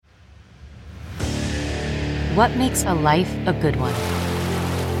What makes a life a good one?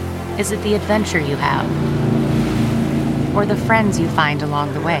 Is it the adventure you have? Or the friends you find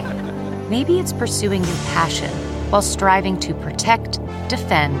along the way? Maybe it's pursuing your passion while striving to protect,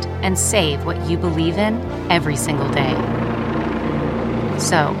 defend, and save what you believe in every single day.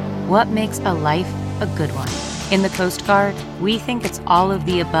 So, what makes a life a good one? In the Coast Guard, we think it's all of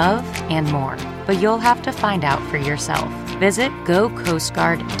the above and more, but you'll have to find out for yourself. Visit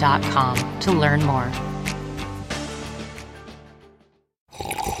gocoastguard.com to learn more.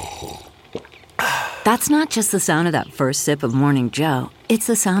 That's not just the sound of that first sip of Morning Joe. It's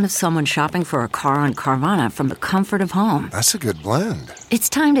the sound of someone shopping for a car on Carvana from the comfort of home. That's a good blend. It's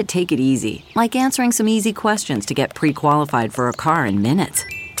time to take it easy, like answering some easy questions to get pre-qualified for a car in minutes.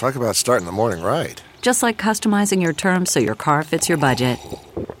 Talk about starting the morning right. Just like customizing your terms so your car fits your budget.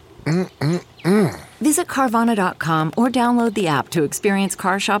 Visit Carvana.com or download the app to experience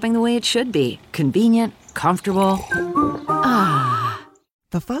car shopping the way it should be. Convenient, comfortable. Ah.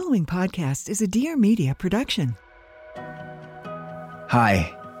 The following podcast is a Dear Media production. Hi,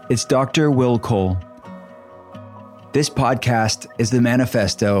 it's Dr. Will Cole. This podcast is the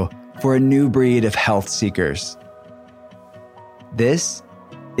manifesto for a new breed of health seekers. This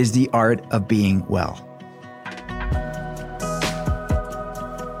is the art of being well.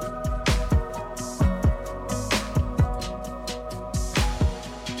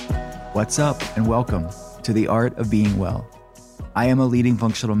 What's up, and welcome to the art of being well. I am a leading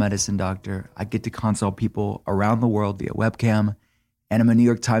functional medicine doctor. I get to consult people around the world via webcam, and I'm a New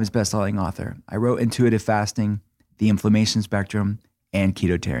York Times bestselling author. I wrote Intuitive Fasting, The Inflammation Spectrum, and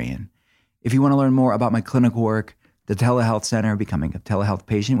Ketotarian. If you want to learn more about my clinical work, the Telehealth Center, becoming a telehealth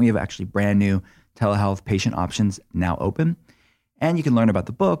patient, we have actually brand new telehealth patient options now open. And you can learn about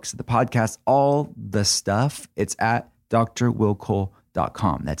the books, the podcasts, all the stuff. It's at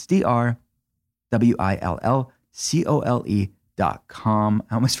drwillcole.com. That's DRWILLCOLE.com.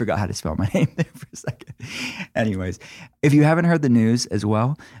 I almost forgot how to spell my name there for a second. Anyways, if you haven't heard the news as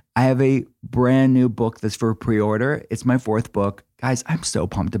well, I have a brand new book that's for pre-order. It's my fourth book. Guys, I'm so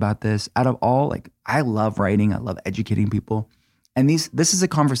pumped about this. Out of all, I love writing. I love educating people. And this is a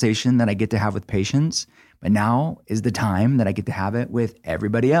conversation that I get to have with patients, but now is the time that I get to have it with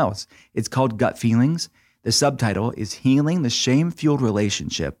everybody else. It's called Gut Feelings. The subtitle is Healing the Shame-Fueled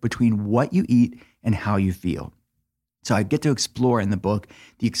Relationship Between What You Eat and How You Feel. So I get to explore in the book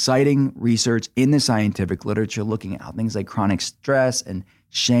the exciting research in the scientific literature looking at how things like chronic stress and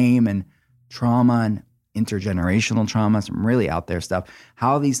shame and trauma and intergenerational trauma, some really out there stuff,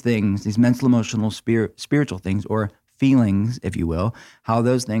 how these things, these mental, emotional, spiritual things, or feelings, if you will, how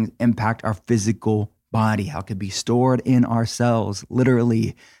those things impact our physical body, how it could be stored in our cells,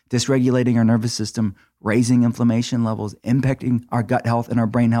 literally dysregulating our nervous system, raising inflammation levels, impacting our gut health and our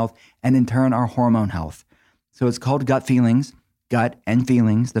brain health, and in turn, our hormone health. So it's called Gut Feelings, gut and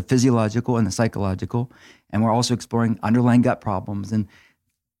feelings, the physiological and the psychological. And we're also exploring underlying gut problems and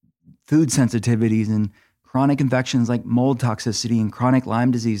food sensitivities and chronic infections like mold toxicity and chronic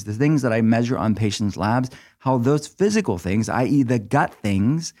Lyme disease, the things that I measure on patients' labs, how those physical things, i.e. the gut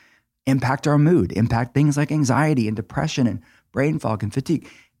things, impact our mood, impact things like anxiety and depression and brain fog and fatigue.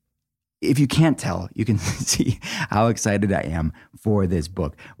 If you can't tell, you can see how excited I am for this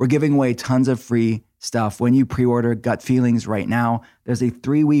book. We're giving away tons of free stuff. When you pre-order Gut Feelings right now, there's a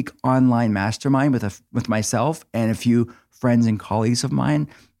 3-week online mastermind with myself and a few friends and colleagues of mine,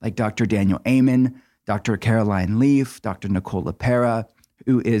 like Dr. Daniel Amen, Dr. Caroline Leaf, Dr. Nicole LaPera,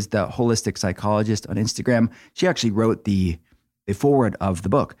 who is the holistic psychologist on Instagram. She actually wrote the foreword of the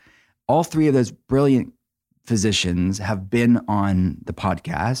book. All three of those brilliant physicians have been on the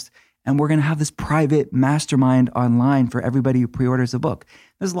podcast. And we're going to have this private mastermind online for everybody who pre-orders the book.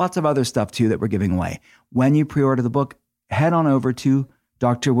 There's lots of other stuff too that we're giving away. When you pre-order the book, head on over to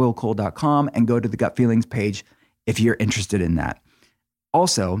drwillcole.com and go to the Gut Feelings page if you're interested in that.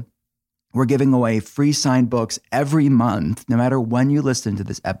 Also, we're giving away free signed books every month, no matter when you listen to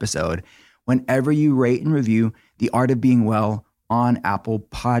this episode, whenever you rate and review The Art of Being Well on Apple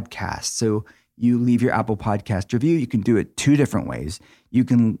Podcasts. So you leave your Apple Podcast review. You can do it 2 different ways. You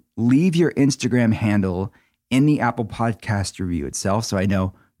can leave your Instagram handle in the Apple Podcast review itself, so I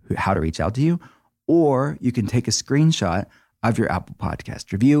know how to reach out to you, or you can take a screenshot of your Apple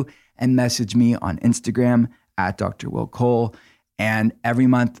Podcast review and message me on Instagram at Dr. Will Cole. And every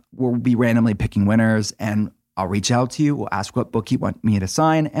month we'll be randomly picking winners, and I'll reach out to you. We'll ask what book you want me to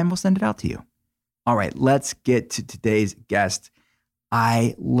sign, and we'll send it out to you. All right, let's get to today's guest.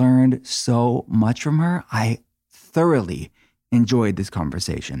 I learned so much from her. I thoroughly enjoyed this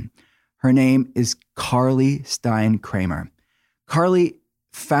conversation. Her name is Carly Stein Kremer. Carly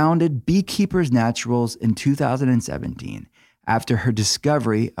founded Beekeepers Naturals in 2017 after her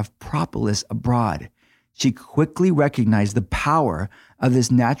discovery of propolis abroad. She quickly recognized the power of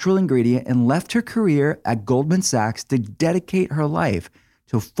this natural ingredient and left her career at Goldman Sachs to dedicate her life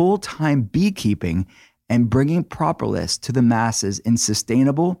to full-time beekeeping and bringing propolis to the masses in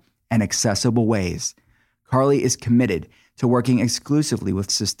sustainable and accessible ways. Carly is committed to working exclusively with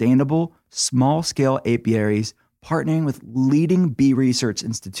sustainable, small-scale apiaries, partnering with leading bee research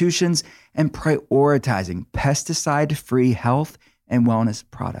institutions, and prioritizing pesticide-free health and wellness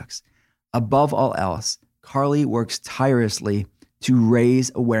products. Above all else, Carly works tirelessly to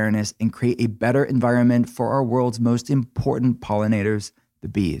raise awareness and create a better environment for our world's most important pollinators, the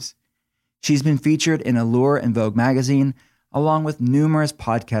bees. She's been featured in Allure and Vogue magazine, along with numerous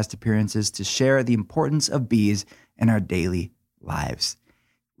podcast appearances to share the importance of bees in our daily lives.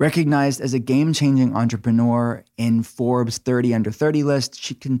 Recognized as a game-changing entrepreneur in Forbes 30 Under 30 list,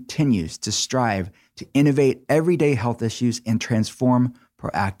 she continues to strive to innovate everyday health issues and transform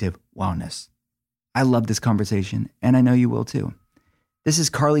proactive wellness. I love this conversation, and I know you will too. This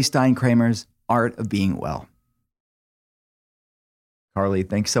is Carly Stein Kremer's Art of Being Well. Carly,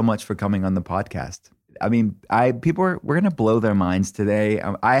 thanks so much for coming on the podcast. I mean, we're going to blow their minds today.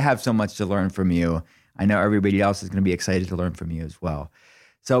 I have so much to learn from you. I know everybody else is going to be excited to learn from you as well.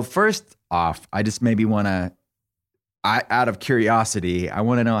 So first off, I just maybe want to, out of curiosity, I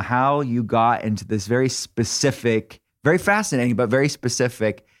want to know how you got into this very specific, very fascinating, but very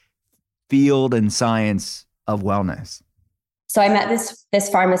specific field and science of wellness. So I met this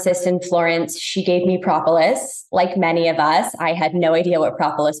pharmacist in Florence. She gave me propolis. Like many of us, I had no idea what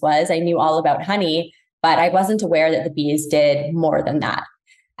propolis was. I knew all about honey, but I wasn't aware that the bees did more than that.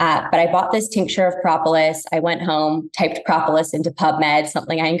 But I bought this tincture of propolis. I went home, typed propolis into PubMed,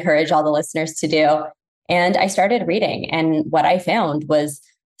 something I encourage all the listeners to do. And I started reading. And what I found was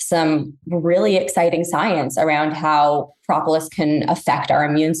some really exciting science around how propolis can affect our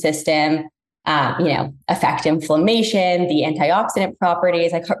immune system, affect inflammation, the antioxidant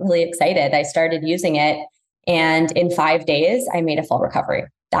properties. I got really excited. I started using it. And in 5 days, I made a full recovery.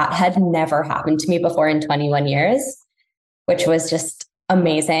 That had never happened to me before in 21 years, which was just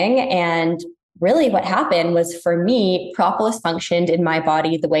amazing. And really what happened was, for me, propolis functioned in my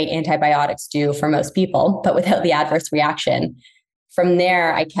body the way antibiotics do for most people, but without the adverse reaction. From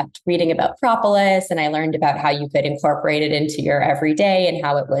there, I kept reading about propolis, and I learned about how you could incorporate it into your everyday and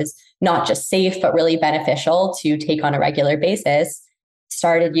how it was not just safe, but really beneficial to take on a regular basis.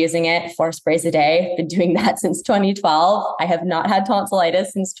 Started using it 4 sprays a day. Been doing that since 2012. I have not had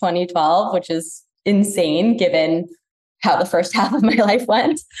tonsillitis since 2012, which is insane given how the first half of my life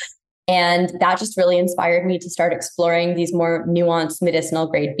went. And that just really inspired me to start exploring these more nuanced medicinal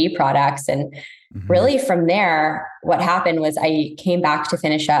grade bee products. And really from there, what happened was I came back to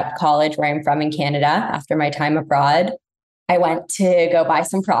finish up college where I'm from in Canada after my time abroad. I went to go buy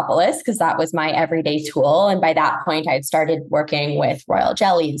some propolis because that was my everyday tool. And by that point, I'd started working with royal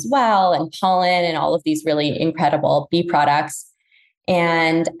jelly as well, and pollen and all of these really incredible bee products.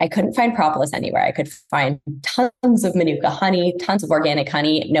 And I couldn't find propolis anywhere. I could find tons of Manuka honey, tons of organic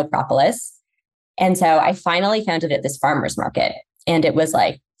honey, no propolis. And so I finally found it at this farmer's market. And it was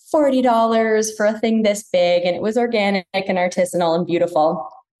like $40 for a thing this big. And it was organic and artisanal and beautiful.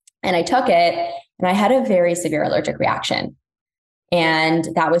 And I took it and I had a very severe allergic reaction. And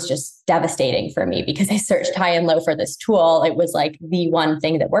that was just devastating for me because I searched high and low for this tool. It was like the one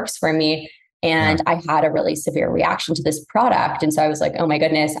thing that works for me. And I had a really severe reaction to this product. And so I was like, oh my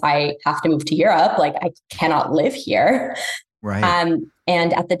goodness, I have to move to Europe. Like I cannot live here. Right.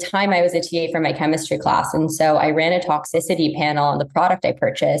 And at the time I was a TA for my chemistry class. And so I ran a toxicity panel on the product I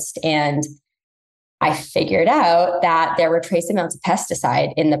purchased. And I figured out that there were trace amounts of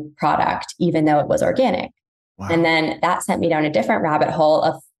pesticide in the product, even though it was organic. Wow. And then that sent me down a different rabbit hole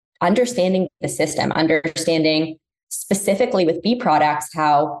of understanding the system, understanding specifically with bee products,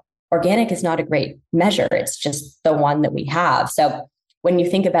 how organic is not a great measure. It's just the one that we have. So when you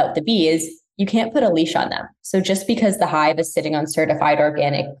think about the bees, you can't put a leash on them. So just because the hive is sitting on certified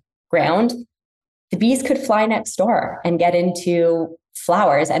organic ground, the bees could fly next door and get into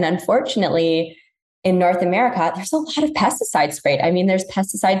flowers. And unfortunately, in North America, there's a lot of pesticides sprayed. I mean, there's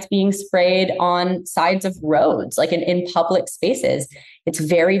pesticides being sprayed on sides of roads, like in public spaces. It's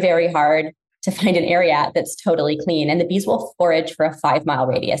very, very hard to find an area that's totally clean. And the bees will forage for a 5-mile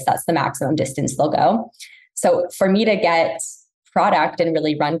radius. That's the maximum distance they'll go. So for me to get product and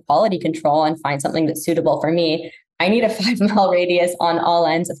really run quality control and find something that's suitable for me, I need a 5-mile radius on all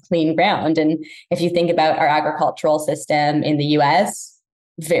ends of clean ground. And if you think about our agricultural system in the US,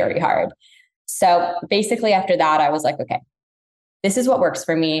 very hard. So basically after that, I was like, okay, this is what works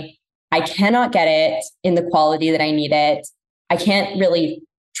for me. I cannot get it in the quality that I need it. I can't really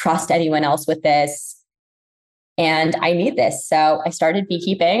trust anyone else with this. And I need this. So I started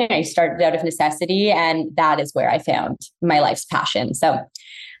beekeeping. I started out of necessity, and that is where I found my life's passion. So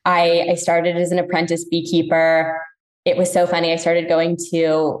I started as an apprentice beekeeper. It was so funny. I started going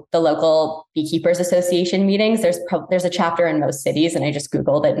to the local beekeepers association meetings. There's a chapter in most cities, and I just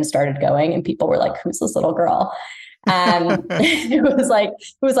Googled it and started going, and people were like, "Who's this little girl?" It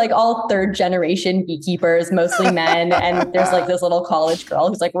was like all third generation beekeepers, mostly men. And there's like this little college girl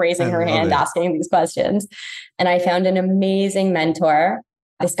who's like raising her hand, asking these questions. And I found an amazing mentor,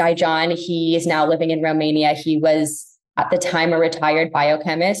 this guy, John. He is now living in Romania. He was at the time a retired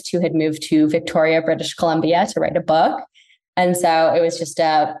biochemist who had moved to Victoria, British Columbia to write a book. And so it was just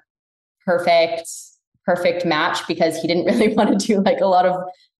a perfect match, because he didn't really want to do like a lot of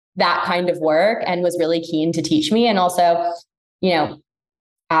that kind of work and was really keen to teach me. And also,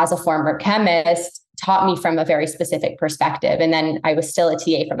 as a former chemist, taught me from a very specific perspective. And then I was still a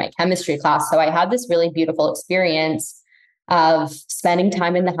TA for my chemistry class. So I had this really beautiful experience of spending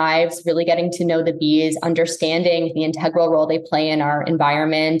time in the hives, really getting to know the bees, understanding the integral role they play in our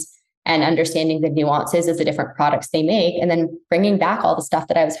environment, and understanding the nuances of the different products they make, and then bringing back all the stuff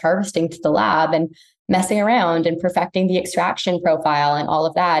that I was harvesting to the lab and messing around and perfecting the extraction profile and all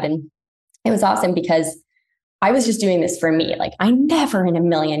of that. And it was awesome because I was just doing this for me. Like, I never in a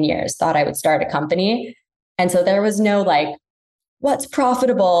million years thought I would start a company. And so there was no like, what's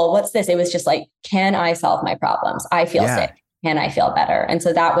profitable? What's this? It was just like, can I solve my problems? I feel sick. Can I feel better? And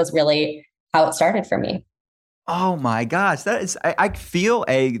so that was really how it started for me. Oh my gosh. I feel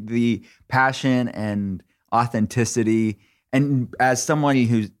the passion and authenticity. And as someone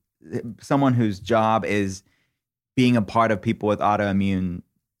whose job is being a part of people with autoimmune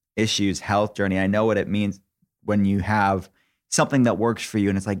issues, health journey, I know what it means when you have something that works for you.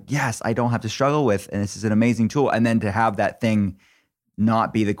 And it's like, yes, I don't have to struggle with, and this is an amazing tool. And then to have that thing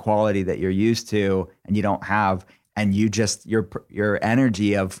not be the quality that you're used to, and you don't have, and you just, your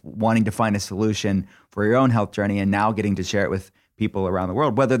energy of wanting to find a solution for your own health journey, and now getting to share it with people around the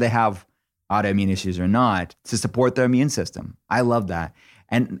world, whether they have autoimmune issues or not, to support their immune system. I love that.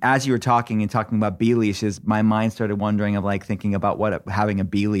 And as you were talking about bee leashes, my mind started wondering of like thinking about what having a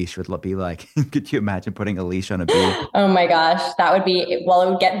bee leash would be like. Could you imagine putting a leash on a bee? Oh my gosh, that would be, well, it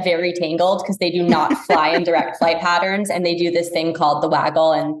would get very tangled because they do not fly in direct flight patterns. And they do this thing called the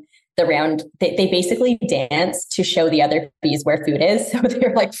waggle and the round. They basically dance to show the other bees where food is. So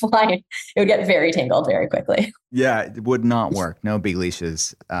they're like flying. It would get very tangled very quickly. Yeah, it would not work. No bee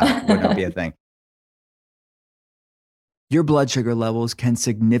leashes would not be a thing. Your blood sugar levels can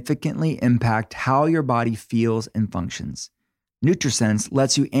significantly impact how your body feels and functions. NutriSense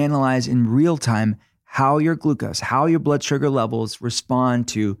lets you analyze in real time how your glucose, how your blood sugar levels respond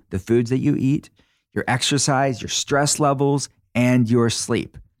to the foods that you eat, your exercise, your stress levels, and your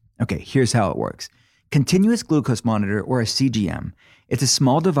sleep. Okay, here's how it works. Continuous Glucose Monitor, or a CGM. It's a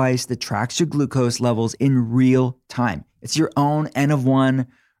small device that tracks your glucose levels in real time. It's your own N-of-1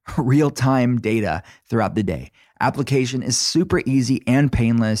 real-time data throughout the day. Application is super easy and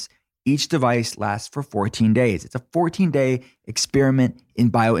painless. Each device lasts for 14 days. It's a 14-day experiment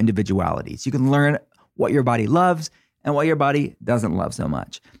in bioindividuality. So you can learn what your body loves and what your body doesn't love so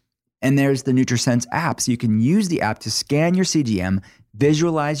much. And there's the NutriSense app. So you can use the app to scan your CGM,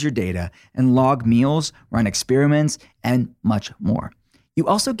 visualize your data, and log meals, run experiments, and much more. You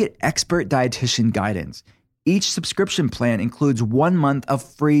also get expert dietitian guidance. Each subscription plan includes 1 month of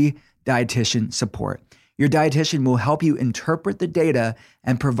free dietitian support. Your dietitian will help you interpret the data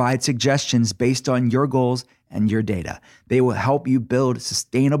and provide suggestions based on your goals and your data. They will help you build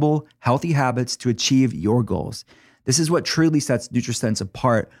sustainable, healthy habits to achieve your goals. This is what truly sets NutriSense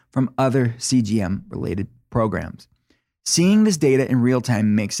apart from other CGM-related programs. Seeing this data in real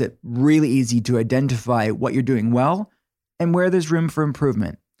time makes it really easy to identify what you're doing well and where there's room for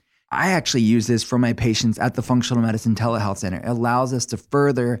improvement. I actually use this for my patients at the Functional Medicine Telehealth Center. It allows us to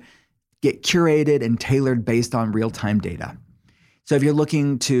further get curated and tailored based on real-time data. So if you're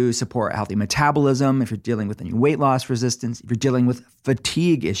looking to support healthy metabolism, if you're dealing with any weight loss resistance, if you're dealing with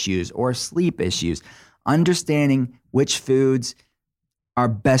fatigue issues or sleep issues, understanding which foods are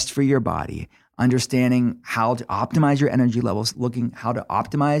best for your body, understanding how to optimize your energy levels, looking how to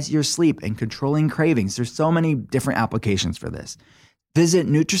optimize your sleep and controlling cravings. There's so many different applications for this. Visit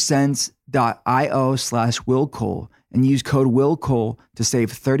nutrisense.io/willcole and use code WILLCOLE to save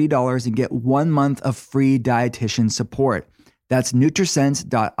 $30 and get 1 month of free dietitian support. That's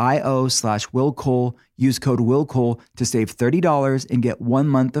nutrisense.io/willcole. Use code WILLCOLE to save $30 and get 1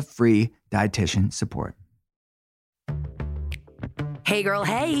 month of free dietitian support. Hey girl,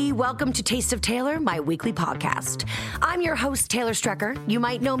 hey, welcome to Taste of Taylor, my weekly podcast. I'm your host, Taylor Strecker. You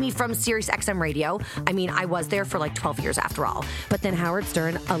might know me from Sirius XM Radio. I mean, I was there for like 12 years after all. But then Howard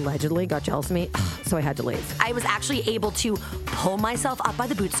Stern allegedly got jealous of me, so I had to leave. I was actually able to pull myself up by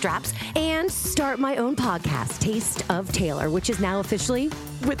the bootstraps and start my own podcast, Taste of Taylor, which is now officially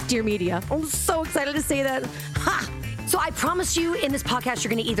with Dear Media. I'm so excited to say that. Ha! So I promise you in this podcast,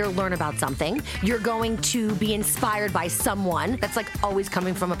 you're going to either learn about something, you're going to be inspired by someone that's like always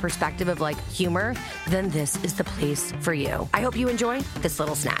coming from a perspective of like humor, then this is the place for you. I hope you enjoy this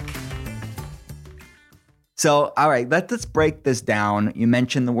little snack. So, all right, let's break this down. You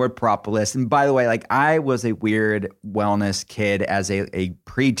mentioned the word propolis. And by the way, like I was a weird wellness kid as a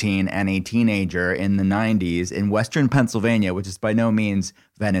preteen and a teenager in the 90s in Western Pennsylvania, which is by no means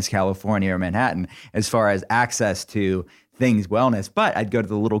Venice, California, or Manhattan, as far as access to things wellness. But I'd go to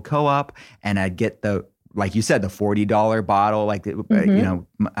the little co-op and I'd get the, like you said, the $40 bottle, like,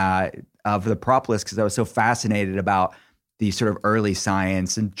 of the propolis because I was so fascinated about the sort of early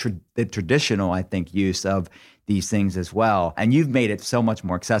science and the traditional, I think, use of these things as well. And you've made it so much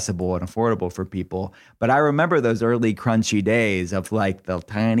more accessible and affordable for people. But I remember those early crunchy days of like the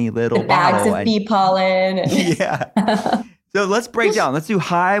tiny little bags bottle of bee pollen. Yeah. So let's break down. Let's do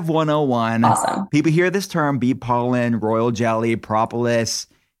Hive 101. Awesome. People hear this term, bee pollen, royal jelly, propolis.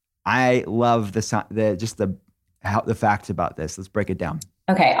 I love the facts about this. Let's break it down.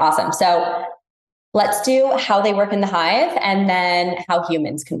 Okay, awesome. So let's do how they work in the hive and then how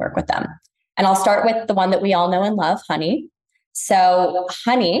humans can work with them. And I'll start with the one that we all know and love, honey. So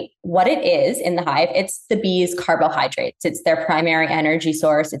honey, what it is in the hive, it's the bees' carbohydrates. It's their primary energy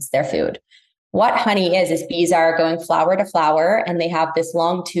source. It's their food. What honey is bees are going flower to flower and they have this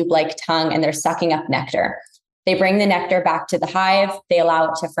long tube-like tongue and they're sucking up nectar. They bring the nectar back to the hive. They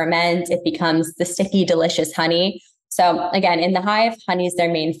allow it to ferment. It becomes the sticky, delicious honey. So again, in the hive, honey is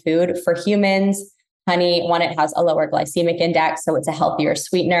their main food. For humans, honey, one, it has a lower glycemic index, so it's a healthier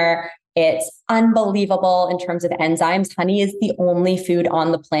sweetener. It's unbelievable in terms of enzymes. Honey is the only food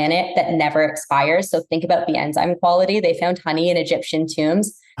on the planet that never expires. So think about the enzyme quality. They found honey in Egyptian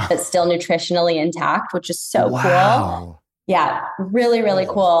tombs that's still nutritionally intact, which is so cool. Yeah, really, really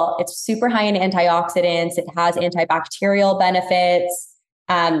cool. It's super high in antioxidants. It has antibacterial benefits.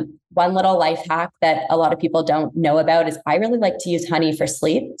 One little life hack that a lot of people don't know about is I really like to use honey for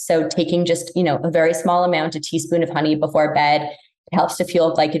sleep. So taking just, a very small amount, a teaspoon of honey before bed, it helps to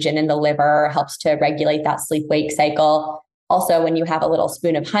fuel glycogen in the liver, helps to regulate that sleep-wake cycle. Also, when you have a little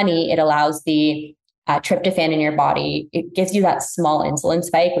spoon of honey, it allows the tryptophan in your body. It gives you that small insulin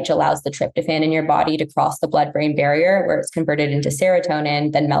spike, which allows the tryptophan in your body to cross the blood-brain barrier where it's converted into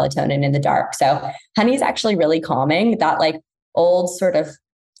serotonin, then melatonin in the dark. So honey is actually really calming. That like old sort of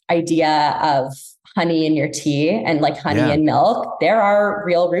idea of honey in your tea and like honey in milk, there are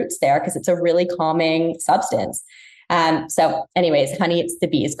real roots there because it's a really calming substance. So anyways, honey, it's the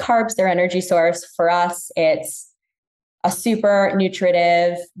bees' carbs, their energy source. For us, it's a super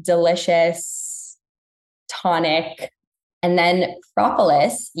nutritive, delicious tonic. And then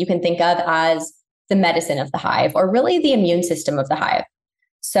propolis, you can think of as the medicine of the hive, or really the immune system of the hive.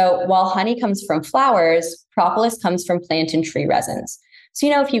 So while honey comes from flowers, propolis comes from plant and tree resins. So,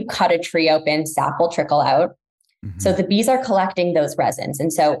 if you cut a tree open, sap will trickle out. Mm-hmm. So the bees are collecting those resins.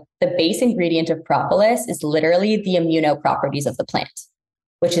 And so the base ingredient of propolis is literally the immunoproperties of the plant,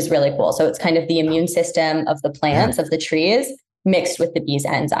 which is really cool. So it's kind of the immune system of the plants, of the trees, mixed with the bees'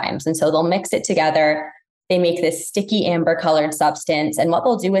 enzymes. And so they'll mix it together. They make this sticky amber colored substance. And what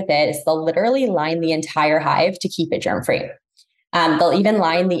they'll do with it is they'll literally line the entire hive to keep it germ-free. They'll even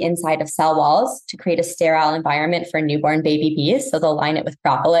line the inside of cell walls to create a sterile environment for newborn baby bees. So they'll line it with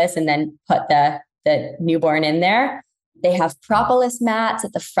propolis and then put the newborn in there. They have propolis mats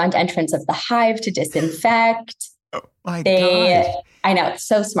at the front entrance of the hive to disinfect. Oh my God. I know, it's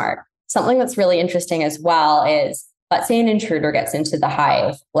so smart. Something that's really interesting as well is, let's say an intruder gets into the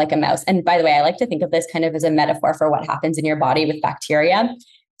hive like a mouse. And by the way, I like to think of this kind of as a metaphor for what happens in your body with bacteria.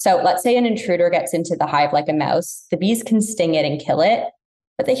 So let's say an intruder gets into the hive like a mouse. The bees can sting it and kill it,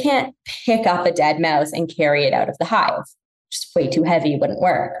 but they can't pick up a dead mouse and carry it out of the hive. Just way too heavy, wouldn't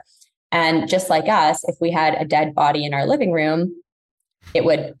work. And just like us, if we had a dead body in our living room, it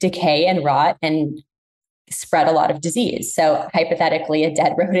would decay and rot and spread a lot of disease. So hypothetically, a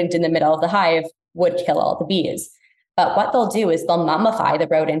dead rodent in the middle of the hive would kill all the bees. But what they'll do is they'll mummify the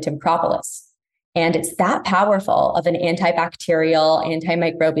rodent in propolis. And it's that powerful of an antibacterial,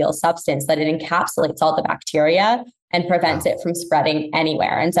 antimicrobial substance that it encapsulates all the bacteria and prevents it from spreading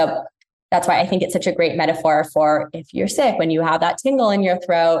anywhere. And so that's why I think it's such a great metaphor for if you're sick, when you have that tingle in your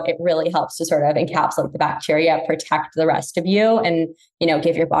throat, it really helps to sort of encapsulate the bacteria, protect the rest of you, and,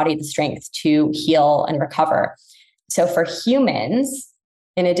 give your body the strength to heal and recover. So for humans,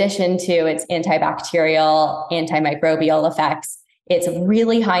 in addition to its antibacterial, antimicrobial effects, it's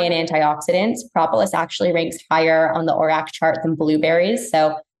really high in antioxidants. Propolis actually ranks higher on the ORAC chart than blueberries.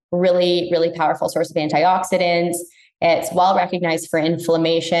 So really, really powerful source of antioxidants. It's well recognized for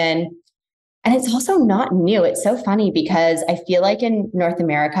inflammation. And it's also not new. It's so funny because I feel like in North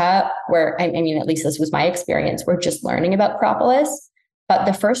America, where, I mean, at least this was my experience, we're just learning about propolis. But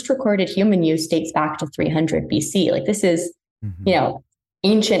the first recorded human use dates back to 300 BC. Like this is,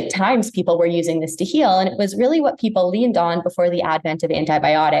 ancient times, people were using this to heal. And it was really what people leaned on before the advent of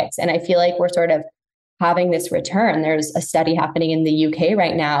antibiotics. And I feel like we're sort of having this return. There's a study happening in the UK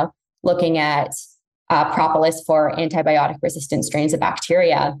right now looking at propolis for antibiotic resistant strains of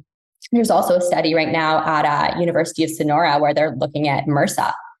bacteria. There's also a study right now at University of Sonora where they're looking at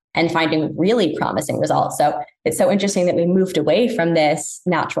MRSA and finding really promising results. So it's so interesting that we moved away from this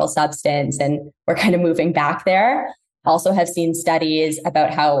natural substance and we're kind of moving back there. Also have seen studies about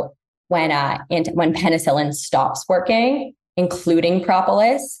how when penicillin stops working, including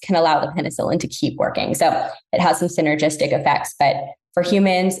propolis can allow the penicillin to keep working. So it has some synergistic effects, but for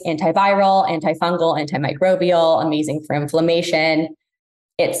humans, antiviral, antifungal, antimicrobial, amazing for inflammation.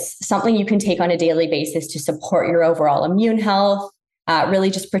 It's something you can take on a daily basis to support your overall immune health, really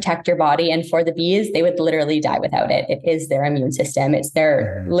just protect your body. And for the bees, they would literally die without it. It is their immune system. It's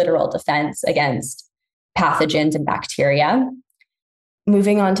their literal defense against pathogens and bacteria.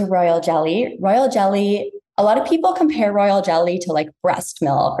 Moving on to royal jelly. Royal jelly, a lot of people compare royal jelly to like breast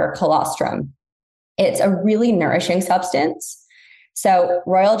milk or colostrum. It's a really nourishing substance. So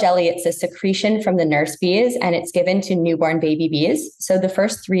royal jelly, it's a secretion from the nurse bees and it's given to newborn baby bees. So the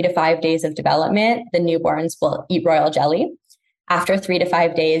first 3 to 5 days of development, the newborns will eat royal jelly. After 3 to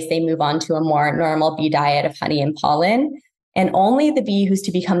 5 days, they move on to a more normal bee diet of honey and pollen. And only the bee who's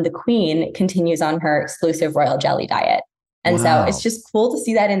to become the queen continues on her exclusive royal jelly diet. And so it's just cool to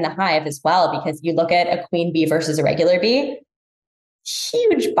see that in the hive as well, because you look at a queen bee versus a regular bee,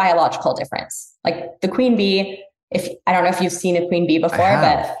 huge biological difference. Like the queen bee, I don't know if you've seen a queen bee before,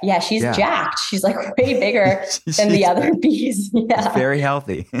 but yeah, she's jacked. She's like way bigger than the other bees. Yeah. She's very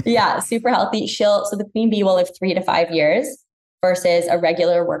healthy. Yeah, super healthy. So the queen bee will live 3 to 5 years versus a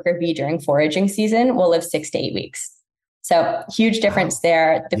regular worker bee during foraging season will live 6 to 8 weeks. So huge difference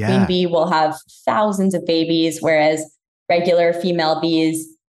there. The queen bee will have thousands of babies, whereas regular female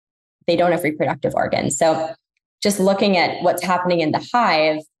bees, they don't have reproductive organs. So just looking at what's happening in the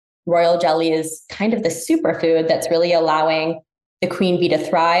hive, royal jelly is kind of the superfood that's really allowing the queen bee to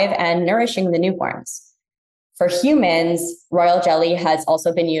thrive and nourishing the newborns. For humans, royal jelly has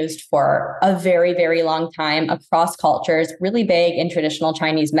also been used for a very, very long time across cultures, really big in traditional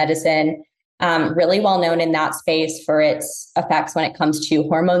Chinese medicine. Really well known in that space for its effects when it comes to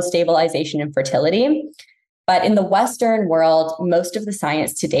hormone stabilization and fertility. But in the Western world, most of the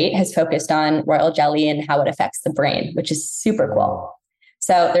science to date has focused on royal jelly and how it affects the brain, which is super cool.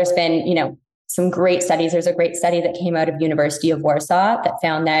 So there's been, some great studies. There's a great study that came out of University of Warsaw that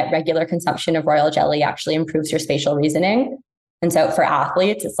found that regular consumption of royal jelly actually improves your spatial reasoning. And so for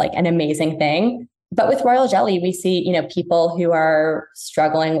athletes, it's like an amazing thing. But with royal jelly, we see, people who are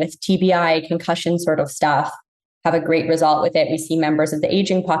struggling with TBI, concussion sort of stuff, have a great result with it. We see members of the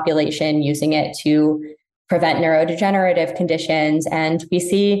aging population using it to prevent neurodegenerative conditions. And we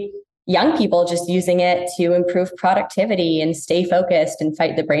see young people just using it to improve productivity and stay focused and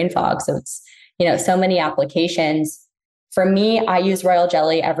fight the brain fog. So it's, so many applications. For me, I use royal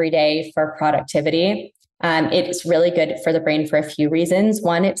jelly every day for productivity. It's really good for the brain for a few reasons.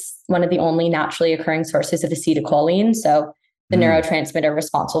 One, it's one of the only naturally occurring sources of acetylcholine. So the neurotransmitter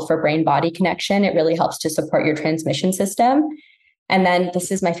responsible for brain-body connection. It really helps to support your transmission system. And then this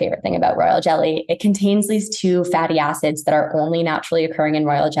is my favorite thing about royal jelly. It contains these 2 fatty acids that are only naturally occurring in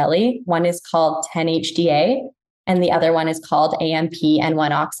royal jelly. One is called 10-HDA and the other one is called AMP-N1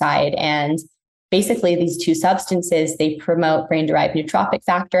 oxide. And basically, these 2 substances, they promote brain-derived neurotrophic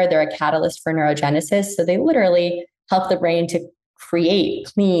factor. They're a catalyst for neurogenesis. So they literally help the brain to create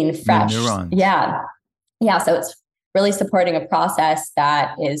clean, fresh neurons. Yeah. So it's really supporting a process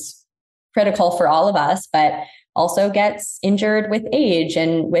that is critical for all of us, but also gets injured with age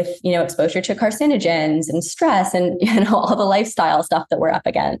and with, exposure to carcinogens and stress and, all the lifestyle stuff that we're up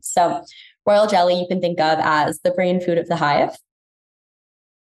against. So royal jelly, you can think of as the brain food of the hive.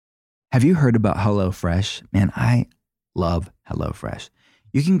 Have you heard about HelloFresh? Man, I love HelloFresh.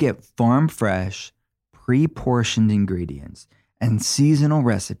 You can get farm fresh, pre-portioned ingredients and seasonal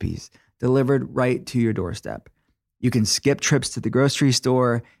recipes delivered right to your doorstep. You can skip trips to the grocery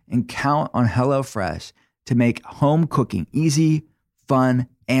store and count on HelloFresh to make home cooking easy, fun,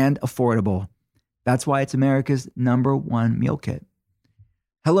 and affordable. That's why it's America's #1 meal kit.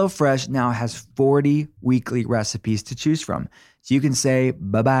 HelloFresh now has 40 weekly recipes to choose from, so you can say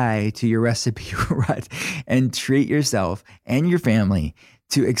bye-bye to your recipe rut and treat yourself and your family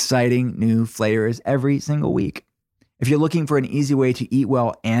to exciting new flavors every single week. If you're looking for an easy way to eat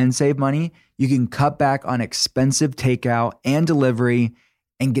well and save money, you can cut back on expensive takeout and delivery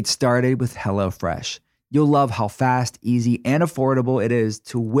and get started with HelloFresh. You'll love how fast, easy, and affordable it is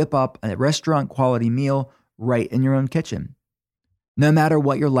to whip up a restaurant-quality meal right in your own kitchen. No matter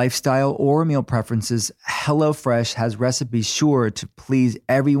what your lifestyle or meal preferences, HelloFresh has recipes sure to please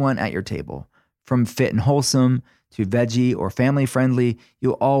everyone at your table. From fit and wholesome to veggie or family-friendly,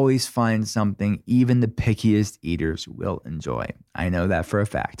 you'll always find something even the pickiest eaters will enjoy. I know that for a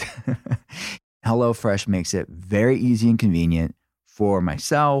fact. HelloFresh makes it very easy and convenient for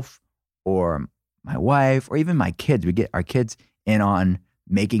myself or my wife or even my kids. We get our kids in on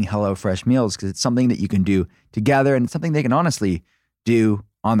making HelloFresh meals because it's something that you can do together and it's something they can honestly do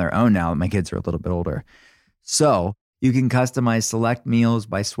on their own now that my kids are a little bit older. So you can customize select meals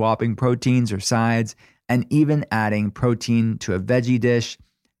by swapping proteins or sides and even adding protein to a veggie dish.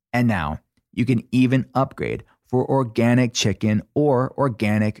 And now you can even upgrade for organic chicken or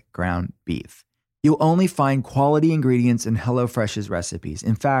organic ground beef. You'll only find quality ingredients in HelloFresh's recipes.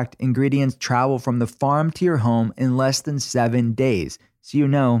 In fact, ingredients travel from the farm to your home in less than 7 days, so you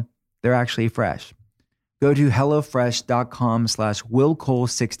know they're actually fresh. Go to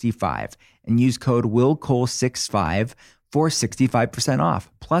HelloFresh.com/WillCole65 and use code WillCole65 for 65%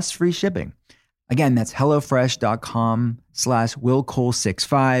 off, plus free shipping. Again, that's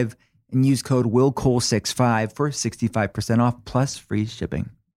HelloFresh.com/WillCole65 and use code WillCole65 for 65% off, plus free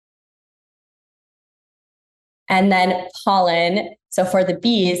shipping. And then pollen. So for the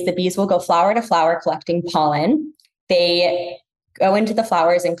bees will go flower to flower collecting pollen. They go into the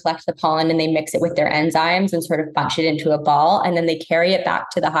flowers and collect the pollen and they mix it with their enzymes and sort of bunch it into a ball. And then they carry it back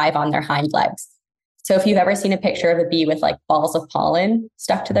to the hive on their hind legs. So if you've ever seen a picture of a bee with like balls of pollen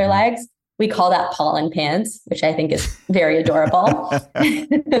stuck to their legs, we call that pollen pants, which I think is very adorable.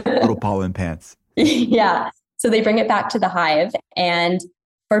 Little pollen pants. Yeah. So they bring it back to the hive. And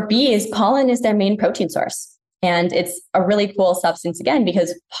for bees, pollen is their main protein source. And it's a really cool substance, again,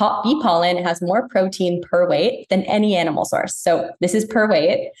 because bee pollen has more protein per weight than any animal source. So this is per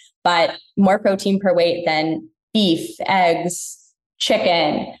weight, but more protein per weight than beef, eggs,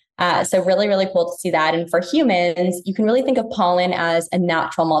 chicken. So really, really cool to see that. And for humans, you can really think of pollen as a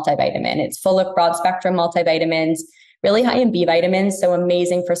natural multivitamin. It's full of broad spectrum multivitamins, really high in B vitamins, so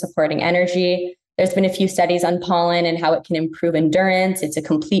amazing for supporting energy. There's been a few studies on pollen and how it can improve endurance. It's a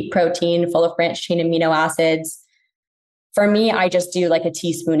complete protein full of branched chain amino acids. For me, I just do like a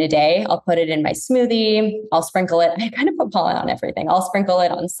teaspoon a day. I'll put it in my smoothie. I'll sprinkle it. I kind of put pollen on everything. I'll sprinkle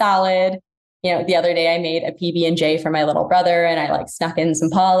it on salad. You know, the other day I made a PB&J for my little brother and I like snuck in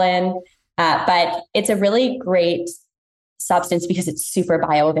some pollen. But it's a really great substance because it's super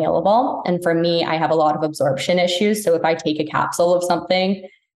bioavailable. And for me, I have a lot of absorption issues. So if I take a capsule of something,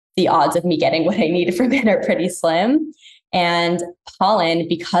 the odds of me getting what I need from it are pretty slim. And pollen,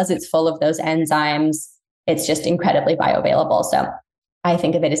 because it's full of those enzymes, it's just incredibly bioavailable. So I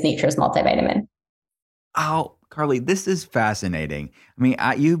think of it as nature's multivitamin. Oh, Carly, this is fascinating. I mean,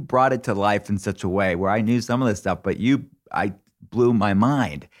 you brought it to life in such a way where I knew some of this stuff, but I blew my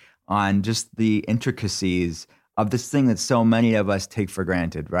mind on just the intricacies of this thing that so many of us take for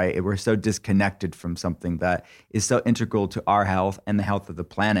granted, right? We're so disconnected from something that is so integral to our health and the health of the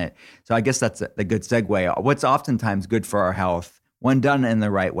planet. So I guess that's a good segue. What's oftentimes good for our health, when done in the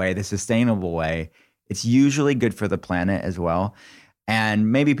right way, the sustainable way, it's usually good for the planet as well.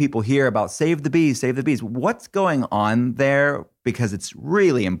 And maybe people hear about save the bees, save the bees. What's going on there? Because it's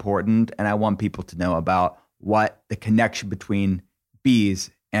really important. And I want people to know about what the connection between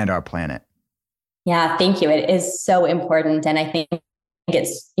bees and our planet. Yeah, thank you. It is so important. And I think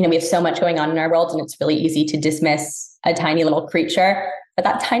it's, we have so much going on in our world and it's really easy to dismiss a tiny little creature, but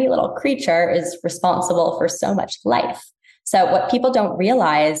that tiny little creature is responsible for so much life. So what people don't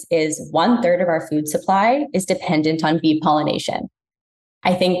realize is 1/3 of our food supply is dependent on bee pollination.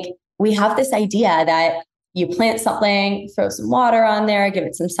 I think we have this idea that you plant something, throw some water on there, give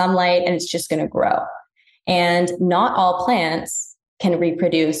it some sunlight, and it's just going to grow. And not all plants can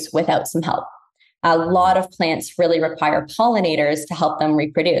reproduce without some help. A lot of plants really require pollinators to help them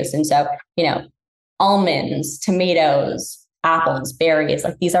reproduce. And so, almonds, tomatoes, apples, berries,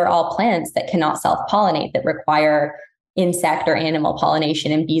 like these are all plants that cannot self-pollinate, that require insect or animal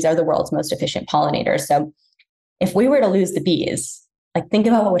pollination, and bees are the world's most efficient pollinators. So if we were to lose the bees, like think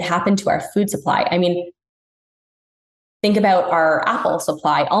about what would happen to our food supply. I mean, think about our apple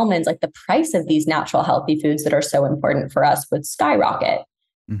supply, almonds, like the price of these natural healthy foods that are so important for us would skyrocket.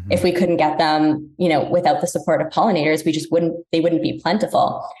 Mm-hmm. If we couldn't get them, without the support of pollinators, they wouldn't be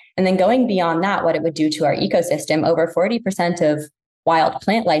plentiful. And then going beyond that, what it would do to our ecosystem, over 40% of wild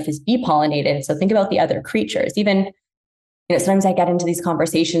plant life is bee pollinated. So think about the other creatures. Even, sometimes I get into these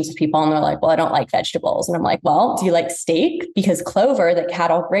conversations with people and they're like, well, I don't like vegetables. And I'm like, well, do you like steak? Because clover that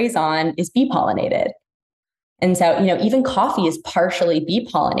cattle graze on is bee pollinated. And so, even coffee is partially bee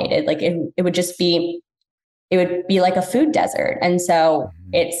pollinated. Like it would be like a food desert. And so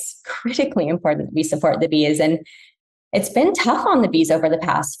it's critically important that we support the bees. And it's been tough on the bees over the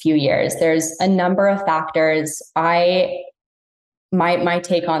past few years. There's a number of factors. My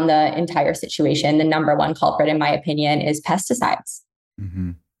take on the entire situation, the number one culprit, in my opinion, is pesticides.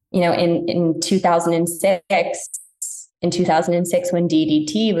 Mm-hmm. In 2006, when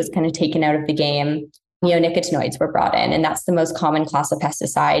DDT was kind of taken out of the game, neonicotinoids were brought in, and that's the most common class of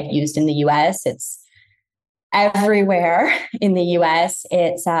pesticide used in the US. It's everywhere in the US.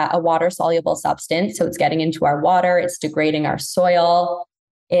 It's a water-soluble substance, so it's getting into our water, it's degrading our soil.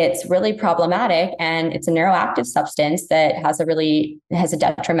 It's really problematic, and it's a neuroactive substance that has a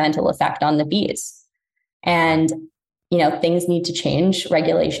detrimental effect on the bees. And, things need to change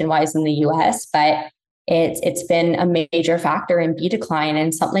regulation-wise in the US, but it's been a major factor in bee decline,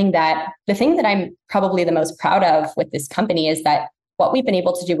 and the thing that I'm probably the most proud of with this company is that what we've been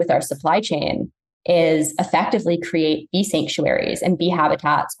able to do with our supply chain is effectively create bee sanctuaries and bee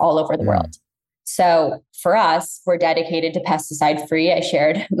habitats all over the world. So for us, we're dedicated to pesticide free. I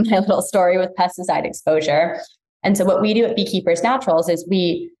shared my little story with pesticide exposure. And so what we do at Beekeepers Naturals is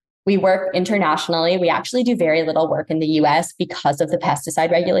we work internationally. We actually do very little work in the US because of the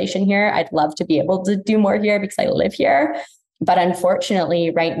pesticide regulation here. I'd love to be able to do more here because I live here. But unfortunately,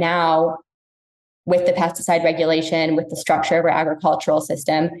 right now, with the pesticide regulation, with the structure of our agricultural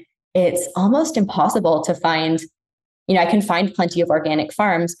system, it's almost impossible to find, I can find plenty of organic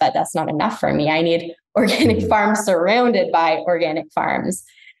farms, but that's not enough for me. I need organic farms surrounded by organic farms.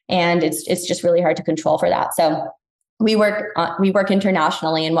 And it's just really hard to control for that. So we work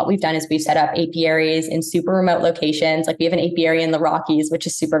internationally. And what we've done is we've set up apiaries in super remote locations. Like we have an apiary in the Rockies, which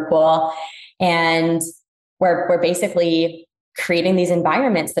is super cool. And we're basically creating these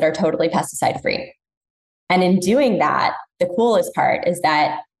environments that are totally pesticide free. And in doing that, the coolest part is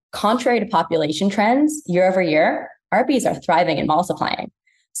that contrary to population trends, year over year, our bees are thriving and multiplying.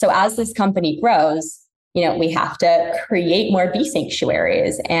 So as this company grows, we have to create more bee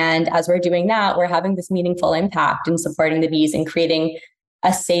sanctuaries. And as we're doing that, we're having this meaningful impact in supporting the bees and creating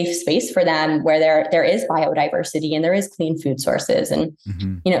a safe space for them where there is biodiversity and there is clean food sources. And,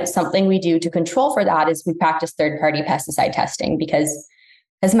 something we do to control for that is we practice third-party pesticide testing, because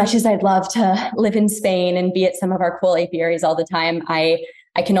as much as I'd love to live in Spain and be at some of our cool apiaries all the time, I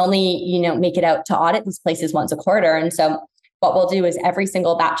can only, make it out to audit these places once a quarter. And so what we'll do is every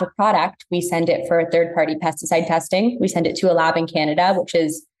single batch of product, we send it for third-party pesticide testing. We send it to a lab in Canada, which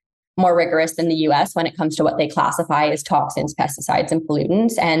is more rigorous than the US when it comes to what they classify as toxins, pesticides, and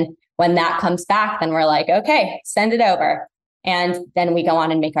pollutants. And when that comes back, then we're like, okay, send it over. And then we go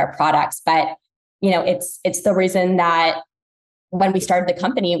on and make our products. But, it's the reason that when we started the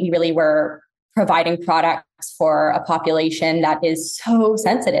company, we really were providing products for a population that is so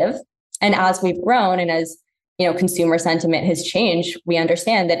sensitive. And as we've grown and as consumer sentiment has changed, we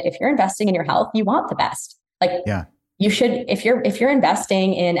understand that if you're investing in your health, you want the best. You should, if you're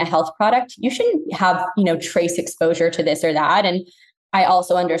investing in a health product, you shouldn't have, trace exposure to this or that. And I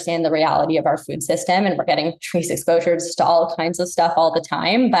also understand the reality of our food system, and we're getting trace exposures to all kinds of stuff all the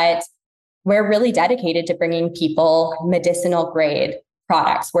time, but we're really dedicated to bringing people medicinal grade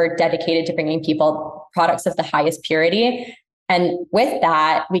products. We're dedicated to bringing people products of the highest purity. And with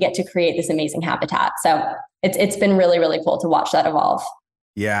that, we get to create this amazing habitat. So it's been really, really cool to watch that evolve.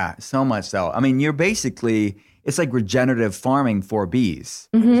 Yeah, so much so. I mean, it's like regenerative farming for bees.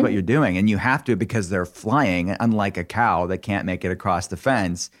 Is what you're doing. And you have to, because they're flying, unlike a cow that can't make it across the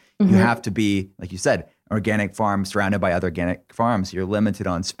fence. You have to be, like you said, organic farm surrounded by other organic farms. You're limited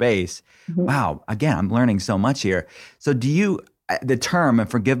on space. Wow. Again, I'm learning so much here. So the term, and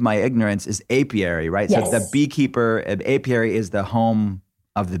forgive my ignorance, is apiary, right? Yes. So the beekeeper, apiary is the home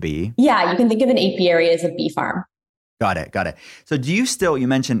of the bee. Yeah, you can think of an apiary as a bee farm. Got it. So do you still, you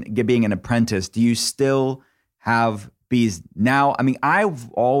mentioned being an apprentice, do you still have bees now? I mean, I've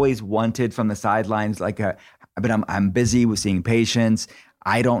always wanted from the sidelines, but I'm busy with seeing patients.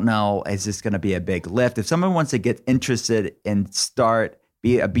 I don't know, is this going to be a big lift? If someone wants to get interested and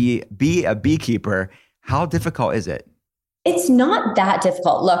be a beekeeper, how difficult is it? It's not that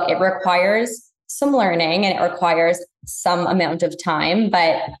difficult. Look, it requires some learning and it requires some amount of time,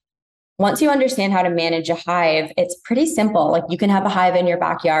 but once you understand how to manage a hive, it's pretty simple. Like you can have a hive in your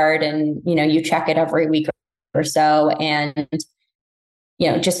backyard and, you check it every week or so and,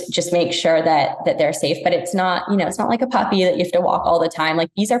 just make sure that they're safe, but it's not, it's not like a puppy that you have to walk all the time.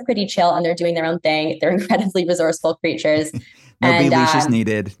 Like these are pretty chill and they're doing their own thing. They're incredibly resourcul creatures. No bee leashes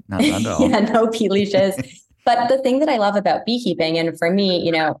needed. Not at all. Yeah, no bee leashes. But the thing that I love about beekeeping, and for me,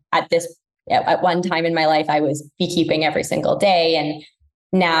 at one time in my life, I was beekeeping every single day. And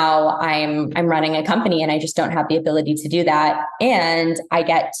now I'm running a company and I just don't have the ability to do that. And I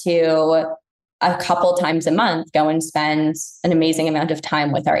get to a couple times a month go and spend an amazing amount of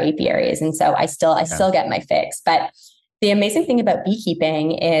time with our apiaries. And so I still get my fix. But the amazing thing about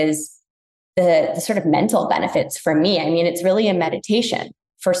beekeeping is the sort of mental benefits for me. I mean, it's really a meditation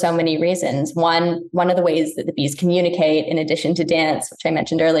for so many reasons. One of the ways that the bees communicate, in addition to dance, which I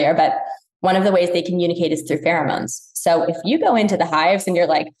mentioned earlier, but one of the ways they communicate is through pheromones. So if you go into the hives and you're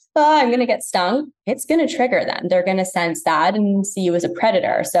like, oh, I'm going to get stung, it's going to trigger them. They're going to sense that and see you as a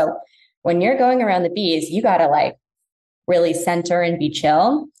predator. So when you're going around the bees, you got to really center and be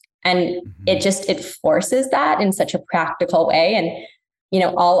chill. And it forces that in such a practical way. And,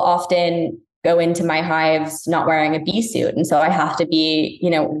 I'll often go into my hives not wearing a bee suit. And so I have to be,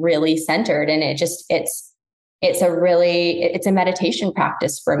 really centered. And it's a meditation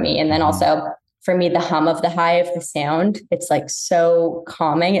practice for me. And then also for me, the hum of the hive, the sound, it's so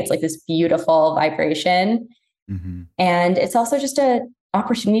calming. It's this beautiful vibration. And it's also just an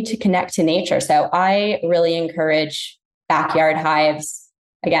opportunity to connect to nature. So I really encourage backyard hives.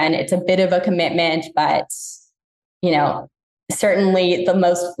 Again, it's a bit of a commitment, but, certainly the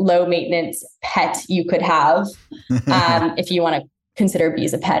most low maintenance pet you could have if you want to consider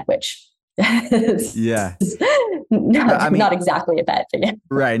bees a pet, which not exactly a pet. But yeah.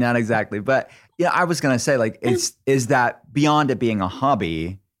 Right. Not exactly. But yeah, I was going to say is that beyond it being a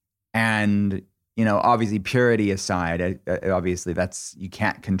hobby and, obviously purity aside, obviously you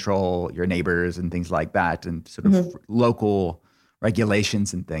can't control your neighbors and things like that and sort of local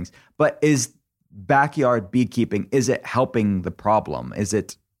regulations and things. But is backyard beekeeping, is it helping the problem? Is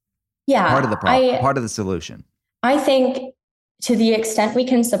it part of the problem, part of the solution? I think to the extent we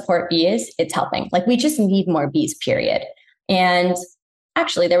can support bees, it's helping. We just need more bees, period. And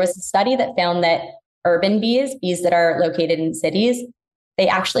actually, there was a study that found that urban bees that are located in cities, they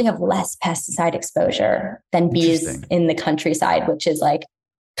actually have less pesticide exposure than bees in the countryside, which is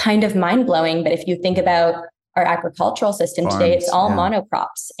kind of mind blowing. But if you think about our agricultural system today, it's all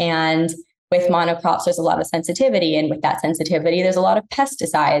monocrops. And with monocrops, there's a lot of sensitivity. And with that sensitivity, there's a lot of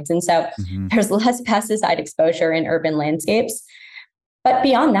pesticides. And so there's less pesticide exposure in urban landscapes. But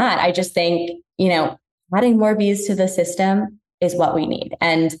beyond that, I just think, adding more bees to the system is what we need.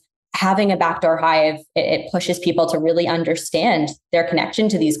 And having a backdoor hive, it pushes people to really understand their connection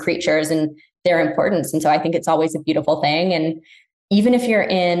to these creatures and their importance. And so I think it's always a beautiful thing. And even if you're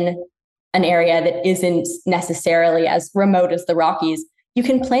in an area that isn't necessarily as remote as the Rockies, you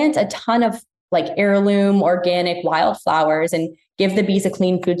can plant a ton of heirloom organic wildflowers and give the bees a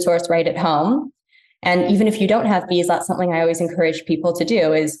clean food source right at home. And even if you don't have bees, that's something I always encourage people to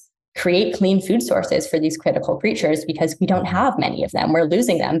do is create clean food sources for these critical creatures because we don't have many of them. We're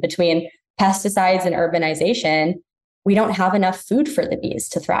losing them between pesticides and urbanization. We don't have enough food for the bees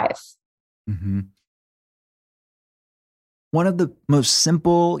to thrive. One of the most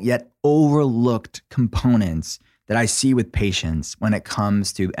simple yet overlooked components that I see with patients when it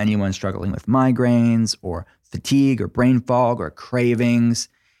comes to anyone struggling with migraines or fatigue or brain fog or cravings,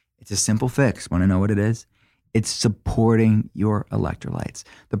 it's a simple fix. Want to know what it is? It's supporting your electrolytes.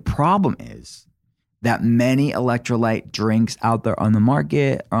 The problem is that many electrolyte drinks out there on the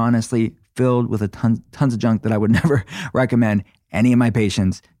market are honestly filled with tons of junk that I would never recommend any of my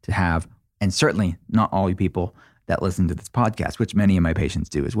patients to have, and certainly not all you people that listen to this podcast, which many of my patients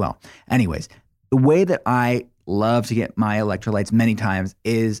do as well. Anyways, the way that I love to get my electrolytes many times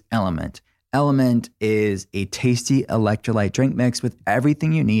is Element. Element is a tasty electrolyte drink mix with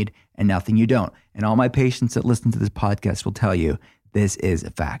everything you need and nothing you don't. And all my patients that listen to this podcast will tell you this is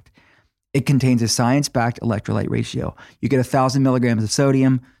a fact. It contains a science-backed electrolyte ratio. You get 1,000 milligrams of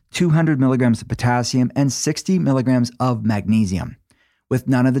sodium, 200 milligrams of potassium, and 60 milligrams of magnesium. With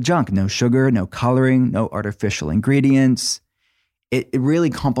none of the junk, no sugar, no coloring, no artificial ingredients. It really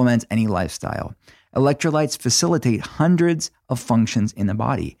complements any lifestyle. Electrolytes facilitate hundreds of functions in the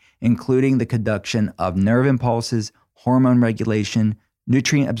body, including the conduction of nerve impulses, hormone regulation,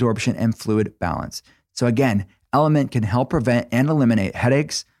 nutrient absorption, and fluid balance. So again, Element can help prevent and eliminate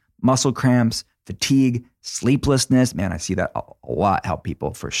headaches, muscle cramps, fatigue, sleeplessness. Man, I see that a lot help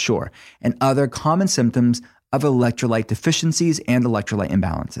people for sure. And other common symptoms of electrolyte deficiencies and electrolyte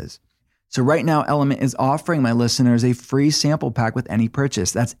imbalances. So right now, Element is offering my listeners a free sample pack with any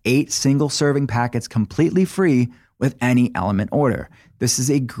purchase. That's 8 single serving packets completely free with any Element order. This is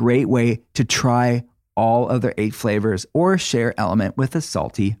a great way to try all of their 8 flavors or share Element with a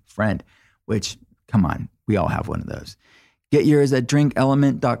salty friend, which, come on, we all have one of those. Get yours at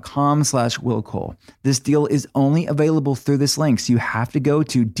drinkelement.com/willcole. This deal is only available through this link, so you have to go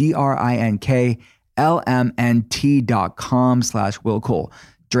to drinklmnt.com/willcole.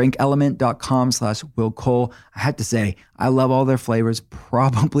 drinkelement.com/willcole. I had to say, I love all their flavors.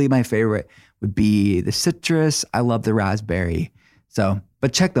 Probably my favorite would be the citrus. I love the raspberry. So,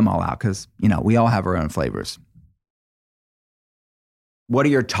 but check them all out because, we all have our own flavors. What are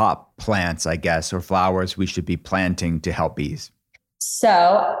your top plants, I guess, or flowers we should be planting to help bees?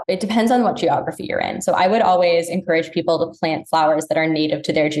 So it depends on what geography you're in. So I would always encourage people to plant flowers that are native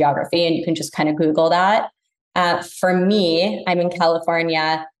to their geography, and you can just kind of Google that. For me, I'm in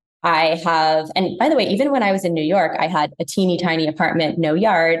California. I have, and by the way, even when I was in New York, I had a teeny tiny apartment, no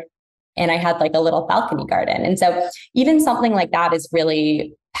yard, and I had like a little balcony garden. And so even something like that is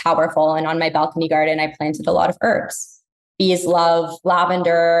really powerful. And on my balcony garden, I planted a lot of herbs. Bees love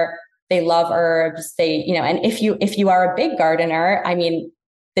lavender. They love herbs. And if you are a big gardener, I mean,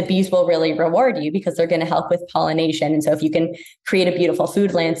 the bees will really reward you because they're going to help with pollination. And so if you can create a beautiful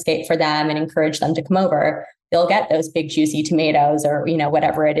food landscape for them and encourage them to come over, they'll get those big juicy tomatoes or,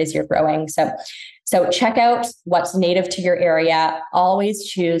 whatever it is you're growing. So check out what's native to your area. Always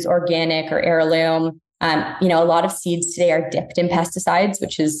choose organic or heirloom. A lot of seeds today are dipped in pesticides,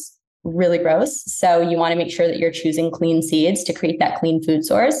 which is really gross. So you want to make sure that you're choosing clean seeds to create that clean food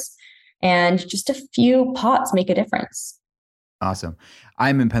source. And just a few pots make a difference. Awesome.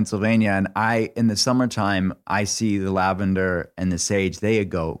 I'm in Pennsylvania, and in the summertime, I see the lavender and the sage. They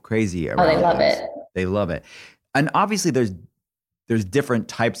go crazy around. Oh, they love it. They love it. And obviously there's different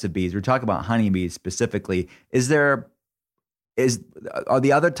types of bees. We're talking about honeybees specifically. Are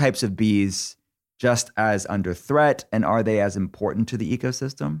the other types of bees just as under threat, and are they as important to the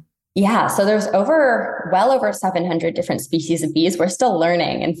ecosystem? Yeah. So there's well over 700 different species of bees. We're still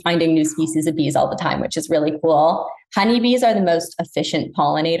learning and finding new species of bees all the time, which is really cool. Honeybees are the most efficient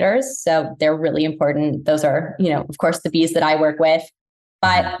pollinators. So they're really important. Those are, of course, the bees that I work with.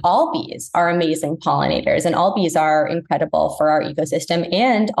 But all bees are amazing pollinators, and all bees are incredible for our ecosystem,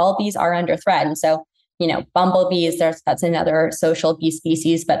 and all bees are under threat. And so, bumblebees, that's another social bee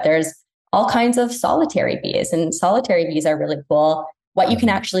species, but there's all kinds of solitary bees, and solitary bees are really cool. What you can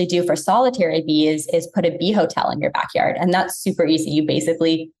actually do for solitary bees is put a bee hotel in your backyard. And that's super easy. You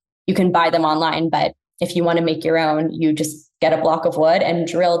can buy them online, but if you want to make your own, you just get a block of wood and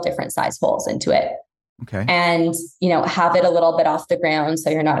drill different size holes into it. Okay. And, have it a little bit off the ground so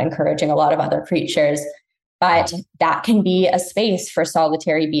you're not encouraging a lot of other creatures. But that can be a space for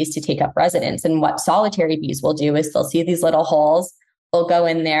solitary bees to take up residence. And what solitary bees will do is they'll see these little holes, they'll go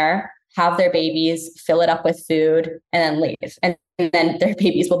in there, have their babies, fill it up with food, and then leave. And then their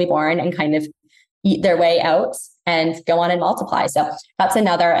babies will be born and kind of eat their way out and go on and multiply. So that's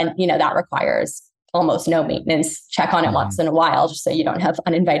another, and that requires almost no maintenance. Check on it once in a while, just so you don't have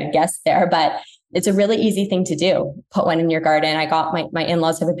uninvited guests there. But it's a really easy thing to do. Put one in your garden. I got my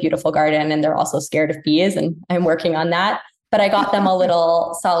in-laws have a beautiful garden, and they're also scared of bees, and I'm working on that. But I got them a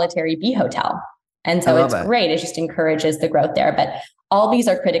little solitary bee hotel. And so it's great. It just encourages the growth there. But all bees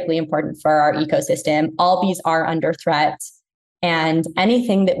are critically important for our ecosystem. All bees are under threat. And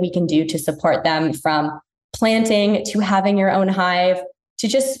anything that we can do to support them, from planting to having your own hive to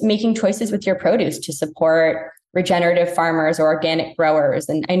just making choices with your produce to support regenerative farmers or organic growers.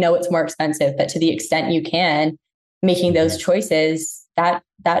 And I know it's more expensive, but to the extent you can, making those choices, that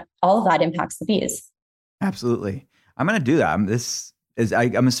all of that impacts the bees. Absolutely. I'm going to do that.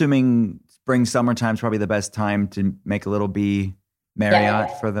 I'm assuming spring, summertime is probably the best time to make a little bee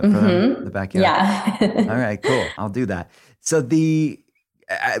Marriott for the backyard. Yeah. All right, cool. I'll do that. So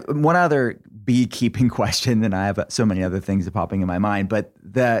one other beekeeping question, and I have so many other things popping in my mind, but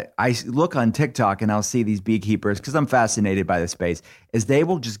I look on TikTok and I'll see these beekeepers, because I'm fascinated by the space, is they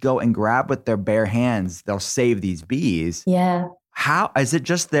will just go and grab with their bare hands, they'll save these bees. Yeah. How is it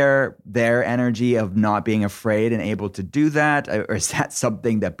just their energy of not being afraid and able to do that? Or is that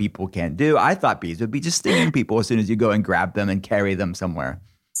something that people can't do? I thought bees would be just stinging people as soon as you go and grab them and carry them somewhere.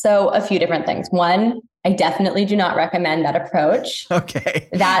 So a few different things. One, I definitely do not recommend that approach. Okay.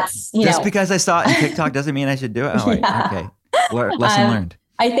 That's, just because I saw it on TikTok doesn't mean I should do it. Oh, yeah. Okay. Lesson learned.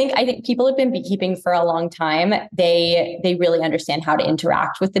 I think people have been beekeeping for a long time. They really understand how to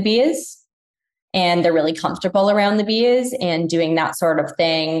interact with the bees, and they're really comfortable around the bees and doing that sort of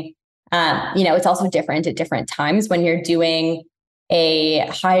thing. It's also different at different times when you're doing a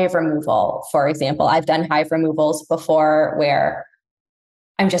hive removal. For example, I've done hive removals before where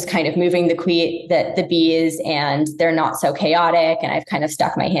I'm just kind of moving the bees and they're not so chaotic, and I've kind of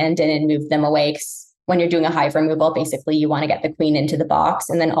stuck my hand in and moved them away. 'Cause when you're doing a hive removal, basically you want to get the queen into the box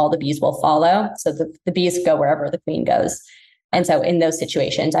and then all the bees will follow. So the bees go wherever the queen goes. And so in those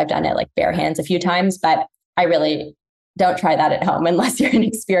situations, I've done it like bare hands a few times, but I really don't try that at home unless you're an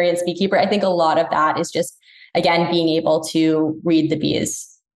experienced beekeeper. I think a lot of that is just, again, being able to read the bees,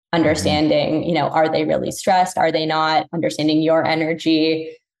 understanding, are they really stressed? Are they not? Understanding your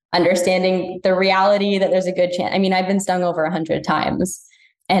energy, understanding the reality that there's a good chance. I mean, I've been stung over 100 times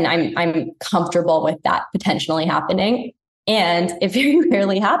and I'm comfortable with that potentially happening. And it very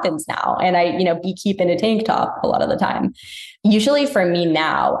rarely happens now. And I, beekeep in a tank top a lot of the time. Usually for me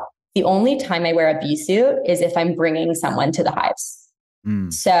now, the only time I wear a bee suit is if I'm bringing someone to the hives.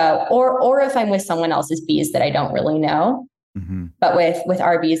 So, or if I'm with someone else's bees that I don't really know. But with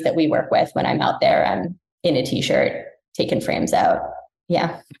our bees that we work with, when I'm out there, I'm in a t-shirt, taking frames out.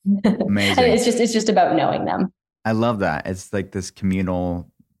 Yeah. Amazing. And it's just about knowing them. I love that. It's like this communal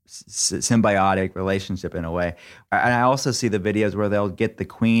symbiotic relationship in a way. And I also see the videos where they'll get the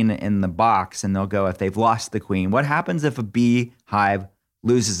queen in the box and they'll go, if they've lost the queen, what happens if a bee hive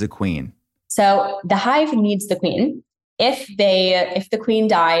loses the queen? So the hive needs the queen. If the queen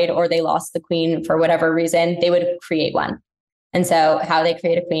died or they lost the queen for whatever reason, they would create one. And so how they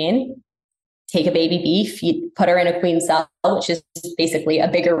create a queen, take a baby bee, put her in a queen cell, which is basically a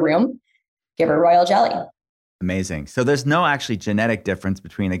bigger room, give her royal jelly. Amazing. So there's no actually genetic difference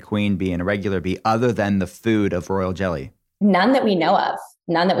between a queen bee and a regular bee other than the food of royal jelly? None that we know of.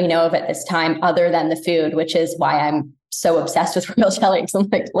 None that we know of at this time other than the food, which is why I'm so obsessed with royal jelly. Because I'm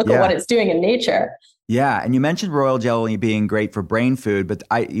like, look at what it's doing in nature. Yeah. And you mentioned royal jelly being great for brain food, but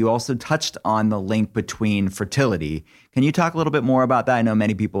you also touched on the link between fertility. Can you talk a little bit more about that? I know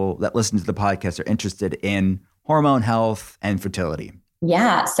many people that listen to the podcast are interested in hormone health and fertility.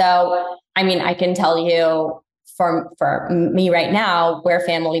 Yeah. So, I mean, I can tell you for me right now, we're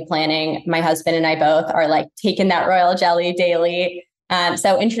family planning. My husband and I both are like taking that royal jelly daily.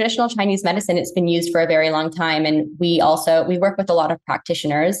 So in traditional Chinese medicine, it's been used for a very long time. And we work with a lot of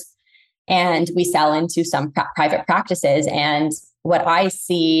practitioners and we sell into some private practices. And what I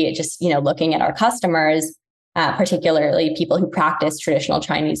see just, looking at our customers, particularly people who practice traditional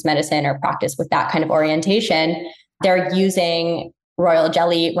Chinese medicine or practice with that kind of orientation, they're using royal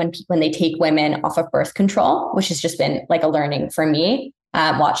jelly when they take women off of birth control, which has just been like a learning for me,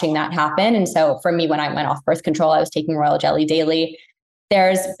 watching that happen. And so for me, when I went off birth control, I was taking royal jelly daily.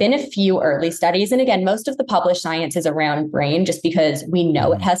 There's been a few early studies. And again, most of the published science is around brain just because we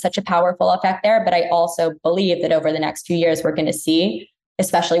know it has such a powerful effect there. But I also believe that over the next few years, we're going to see,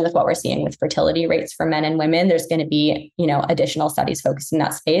 especially with what we're seeing with fertility rates for men and women, there's going to be, additional studies focused in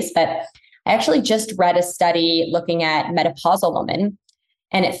that space. But I actually just read a study looking at menopausal women,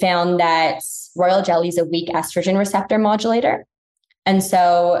 and it found that royal jelly is a weak estrogen receptor modulator. And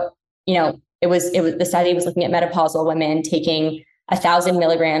so, the study was looking at menopausal women taking 1,000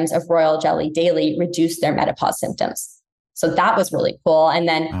 milligrams of royal jelly daily, reduced their menopause symptoms. So that was really cool. And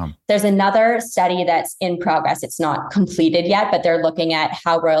then there's another study that's in progress. It's not completed yet, but they're looking at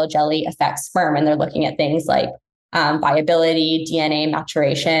how royal jelly affects sperm. And they're looking at things like viability, DNA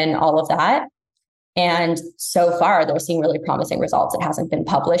maturation, all of that. And so far, they're seeing really promising results. It hasn't been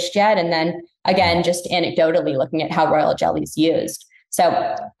published yet. And then again, just anecdotally looking at how royal jelly is used.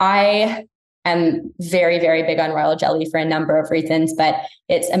 So I am very, very big on royal jelly for a number of reasons, but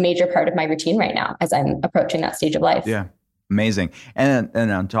it's a major part of my routine right now as I'm approaching that stage of life. Yeah, amazing. And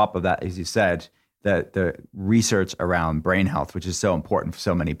on top of that, as you said, the research around brain health, which is so important for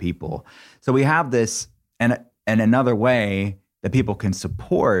so many people. So we have this, and another way that people can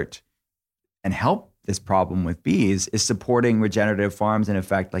support and help this problem with bees is supporting regenerative farms, in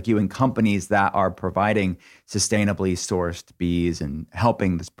effect, like you, and companies that are providing sustainably sourced bees and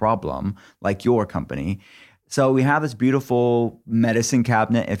helping this problem, like your company. So we have this beautiful medicine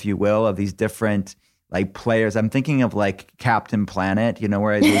cabinet, if you will, of these different like players. I'm thinking of like Captain Planet,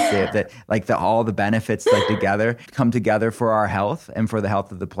 where they say that like all the benefits come together for our health and for the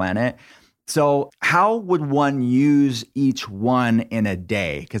health of the planet. So how would one use each one in a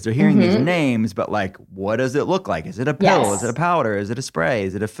day? Because they're hearing these names, but like, what does it look like? Is it a pill? Yes. Is it a powder? Is it a spray?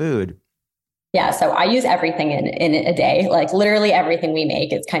 Is it a food? Yeah. So I use everything in a day, like literally everything we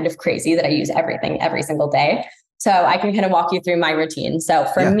make. It's kind of crazy that I use everything every single day. So I can kind of walk you through my routine. So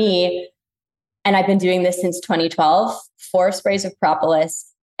for me, and I've been doing this since 2012, 4 sprays of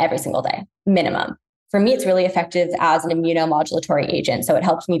propolis every single day, minimum. For me, it's really effective as an immunomodulatory agent. So it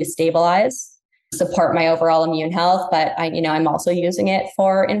helps me to stabilize, support my overall immune health. But I'm also using it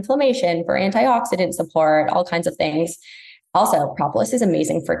for inflammation, for antioxidant support, all kinds of things. Also, propolis is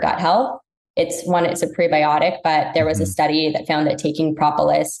amazing for gut health. It's a prebiotic, but there was a study that found that taking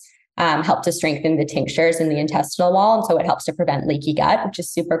propolis helped to strengthen the tinctures in the intestinal wall. And so it helps to prevent leaky gut, which is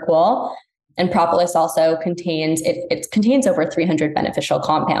super cool. And propolis also contains over 300 beneficial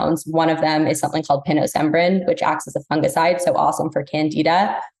compounds. One of them is something called pinosembrin, which acts as a fungicide. So awesome for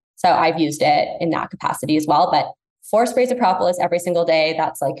candida. So I've used it in that capacity as well. But 4 sprays of propolis every single day.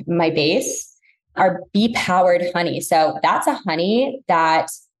 That's like my base. Our bee-powered honey. So that's a honey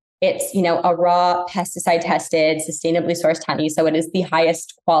that it's, a raw pesticide tested, sustainably sourced honey. So it is the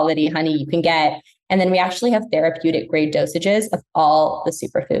highest quality honey you can get. And then we actually have therapeutic grade dosages of all the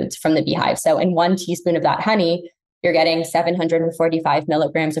superfoods from the beehive. So in 1 teaspoon of that honey, you're getting 745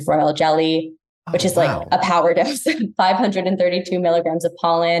 milligrams of royal jelly, which is like a power dose, 532 milligrams of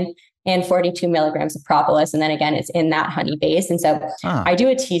pollen and 42 milligrams of propolis. And then again, it's in that honey base. And so I do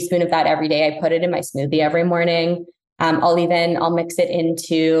a teaspoon of that every day. I put it in my smoothie every morning. I'll mix it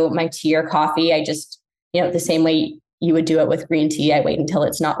into my tea or coffee. I just, the same way you would do it with green tea. I wait until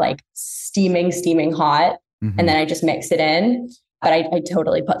it's not like steaming hot. And then I just mix it in. But I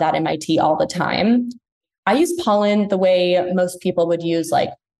totally put that in my tea all the time. I use pollen the way most people would use like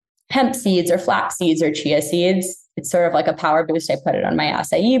hemp seeds or flax seeds or chia seeds. It's sort of like a power boost. I put it on my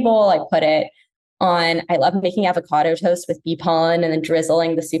acai bowl. I love making avocado toast with bee pollen and then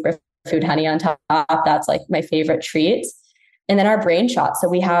drizzling the superfood honey on top. That's like my favorite treat. And then our brain shots. So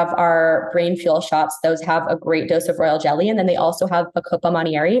we have our brain fuel shots. Those have a great dose of royal jelly. And then they also have Bacopa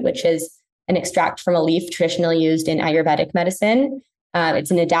monnieri, which is an extract from a leaf traditionally used in Ayurvedic medicine.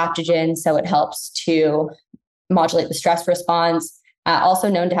 It's an adaptogen, so it helps to modulate the stress response. Also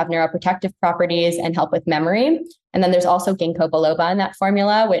known to have neuroprotective properties and help with memory. And then there's also ginkgo biloba in that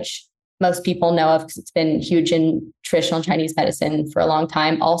formula, which most people know of because it's been huge in traditional Chinese medicine for a long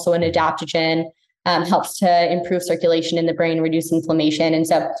time. Also an adaptogen, helps to improve circulation in the brain, reduce inflammation. And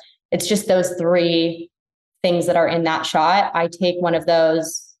so it's just those 3 things that are in that shot. I take one of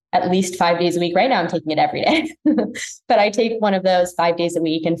those at least 5 days a week. Right now I'm taking it every day, but I take one of those 5 days a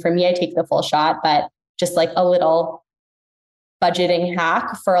week. And for me, I take the full shot, but just like a little budgeting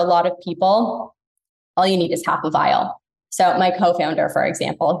hack for a lot of people, all you need is half a vial. So my co-founder, for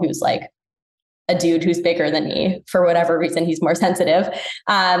example, who's like a dude who's bigger than me, for whatever reason, he's more sensitive.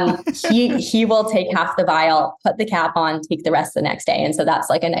 He will take half the vial, put the cap on, take the rest the next day. And so that's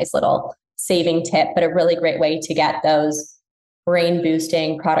like a nice little saving tip, but a really great way to get those brain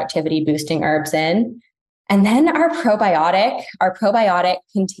boosting, productivity boosting herbs in. And then our probiotic,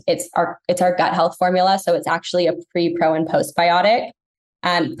 it's our gut health formula. So it's actually a pre, pro, and postbiotic.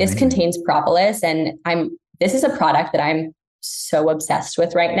 This contains propolis, and this is a product that I'm so obsessed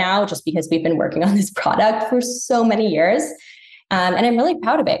with right now, just because we've been working on this product for so many years. And I'm really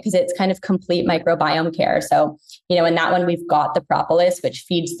proud of it because it's kind of complete microbiome care. So, in that one, we've got the propolis, which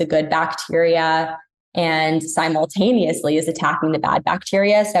feeds the good bacteria and simultaneously is attacking the bad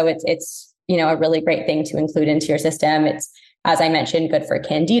bacteria. So it's a really great thing to include into your system. It's, as I mentioned, good for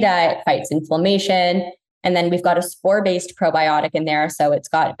candida. It fights inflammation. And then we've got a spore-based probiotic in there. So it's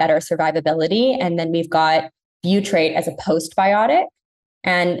got better survivability. And then we've got butyrate as a postbiotic.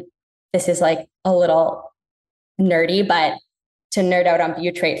 And this is like a little nerdy, but to nerd out on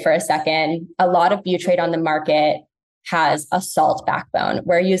butyrate for a second, a lot of butyrate on the market has a salt backbone.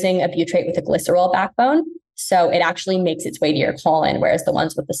 We're using a butyrate with a glycerol backbone. So it actually makes its way to your colon, whereas the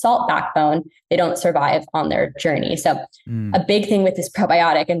ones with the salt backbone, they don't survive on their journey. So a big thing with this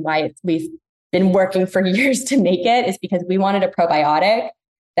probiotic and why we've been working for years to make it is because we wanted a probiotic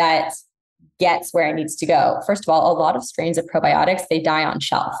that gets where it needs to go. First of all, a lot of strains of probiotics, they die on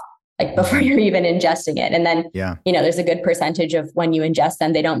shelf, like before you're even ingesting it. And then, there's a good percentage of when you ingest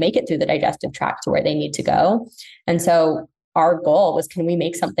them, they don't make it through the digestive tract to where they need to go. And so our goal was, can we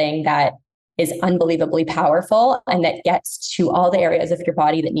make something that is unbelievably powerful and that gets to all the areas of your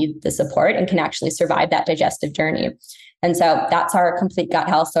body that need the support and can actually survive that digestive journey. And so that's our complete gut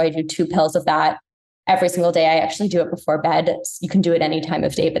health. So I do 2 pills of that every single day. I actually do it before bed. You can do it any time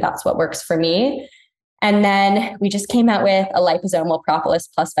of day, but that's what works for me. And then we just came out with a liposomal propolis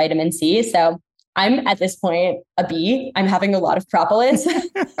plus vitamin C. So I'm at this point a bee. I'm having a lot of propolis.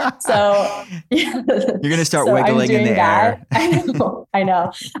 So you're going to start wiggling in the air. I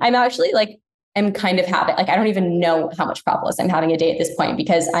know. I'm actually I'm kind of having, I don't even know how much propolis I'm having a day at this point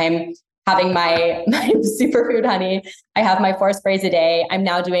because I'm having my superfood honey. I have my 4 sprays a day. I'm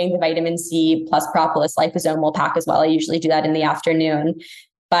now doing the vitamin C plus propolis liposomal pack as well. I usually do that in the afternoon,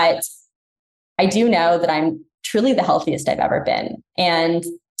 but I do know that I'm truly the healthiest I've ever been. And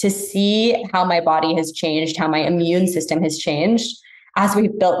to see how my body has changed, how my immune system has changed as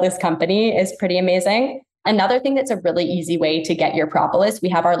we've built this company is pretty amazing. Another thing that's a really easy way to get your propolis, we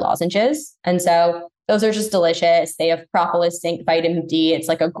have our lozenges. And so those are just delicious. They have propolis, zinc, vitamin D. It's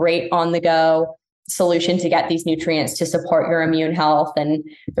like a great on the go solution to get these nutrients to support your immune health. And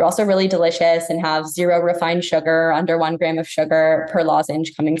they're also really delicious and have 0 refined sugar, under 1 gram of sugar per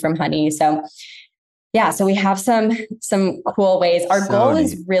lozenge coming from honey. So yeah, so we have some cool ways. Our goal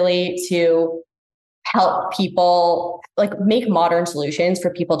is really to help people like make modern solutions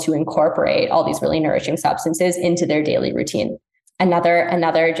for people to incorporate all these really nourishing substances into their daily routine.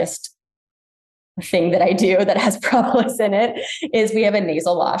 Another just thing that I do that has propolis in it is we have a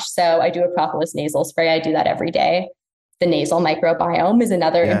nasal wash. So I do a propolis nasal spray. I do that every day. The nasal microbiome is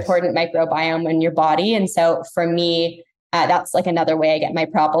another important microbiome in your body. And so for me, that's like another way I get my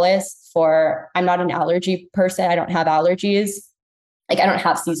propolis for, I'm not an allergy person. I don't have allergies. Like I don't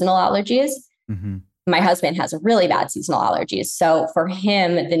have seasonal allergies. Mm-hmm. My husband has really bad seasonal allergies. So for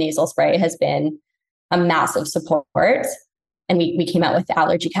him, the nasal spray has been a massive support. And we came out with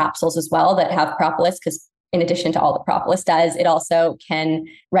allergy capsules as well that have propolis, because in addition to all the propolis does, it also can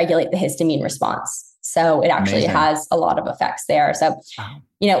regulate the histamine response. So it actually has a lot of effects there. So,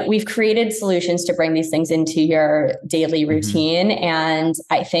 we've created solutions to bring these things into your daily routine. Mm-hmm. And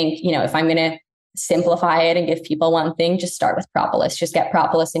I think, if I'm going to simplify it and give people one thing, just start with propolis. Just get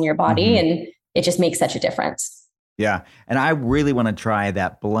propolis in your body and it just makes such a difference. Yeah. And I really want to try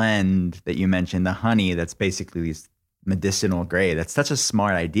that blend that you mentioned, the honey that's basically these medicinal grade. That's such a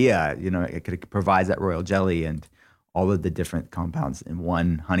smart idea. It provides that royal jelly and all of the different compounds in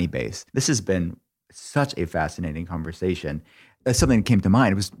one honey base. This has been such a fascinating conversation. Something that came to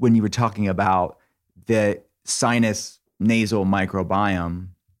mind was when you were talking about the sinus nasal microbiome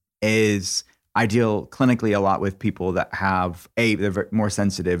is ideal clinically a lot with people that have they're more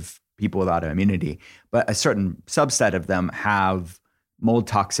sensitive people with autoimmunity, but a certain subset of them have mold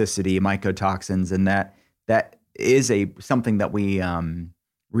toxicity, mycotoxins, and that is something that we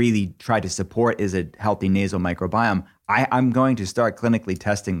really try to support is a healthy nasal microbiome. I'm going to start clinically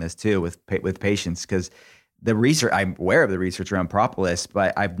testing this too with patients because the research, I'm aware of the research around propolis,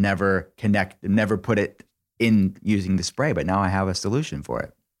 but I've never put it in using the spray, but now I have a solution for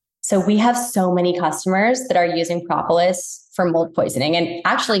it. So we have so many customers that are using propolis for mold poisoning. And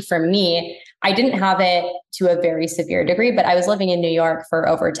actually for me, I didn't have it to a very severe degree, but I was living in New York for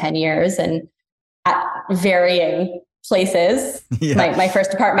over 10 years and at varying places. Yeah. My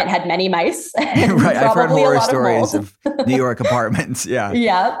first apartment had many mice. Right. I've heard horror stories of New York apartments. Yeah.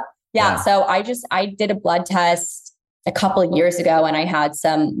 Yeah. So I did a blood test a couple of years ago and I had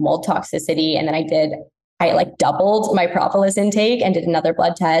some mold toxicity. And then I doubled my propolis intake and did another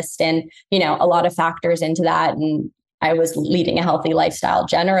blood test and, a lot of factors into that. And I was leading a healthy lifestyle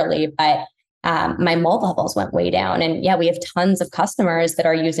generally, but my mold levels went way down. And yeah, we have tons of customers that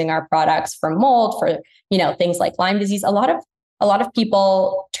are using our products for mold, for, things like Lyme disease. A lot of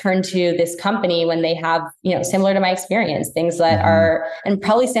people turn to this company when they have, similar to my experience, things that are, and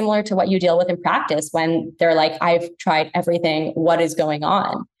probably similar to what you deal with in practice when they're like, I've tried everything, what is going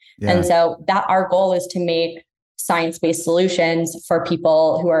on? Yeah. And so that our goal is to make science-based solutions for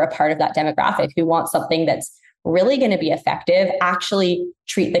people who are a part of that demographic, who want something that's really going to be effective, actually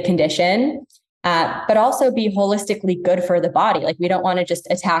treat the condition, but also be holistically good for the body. Like we don't want to just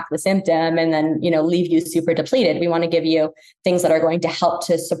attack the symptom and then, leave you super depleted. We want to give you things that are going to help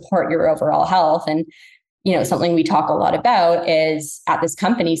to support your overall health. And, something we talk a lot about is at this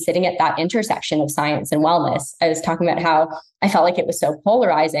company sitting at that intersection of science and wellness. I was talking about how I felt like it was so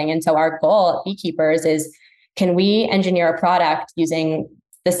polarizing. And so our goal at Beekeepers is, can we engineer a product using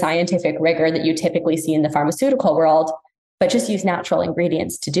the scientific rigor that you typically see in the pharmaceutical world, but just use natural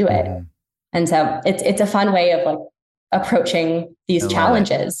ingredients to do it. Mm-hmm. And so it's a fun way of approaching these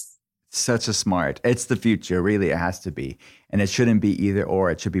challenges. Such a smart. It's the future, really. It has to be, and it shouldn't be either or.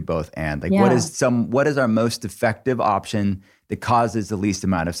 It should be both and. What is our most effective option that causes the least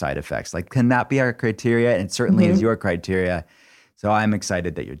amount of side effects? Can that be our criteria? And it certainly is your criteria. So I'm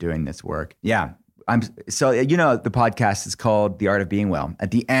excited that you're doing this work. Yeah. The podcast is called The Art of Being Well.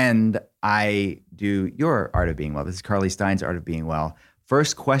 At the end, I do your Art of Being Well. This is Carly Stein's Art of Being Well.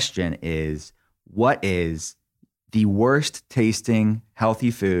 First question is, what is the worst tasting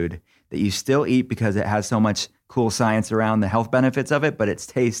healthy food that you still eat because it has so much cool science around the health benefits of it, but it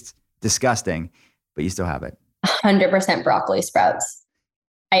tastes disgusting, but you still have it? 100% broccoli sprouts.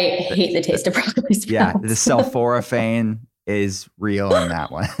 I hate the taste of broccoli sprouts. Yeah, the sulforaphane is real in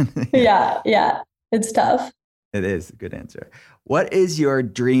that one. Yeah. It's tough. It is a good answer. What is your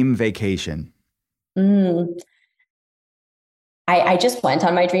dream vacation? I just went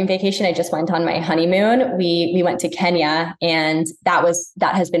on my dream vacation. I just went on my honeymoon. We went to Kenya, and that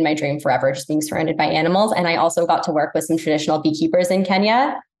has been my dream forever, just being surrounded by animals. And I also got to work with some traditional beekeepers in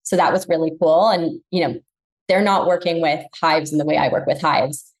Kenya. So that was really cool. And, they're not working with hives in the way I work with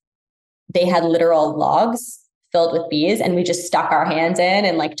hives. They had literal logs filled with bees, and we just stuck our hands in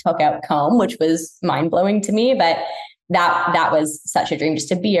and took out comb, which was mind blowing to me. But that was such a dream, just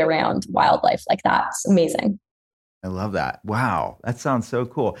to be around wildlife like that. It's amazing. I love that. Wow. That sounds so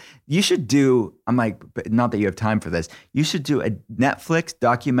cool. You should do, not that you have time for this, you should do a Netflix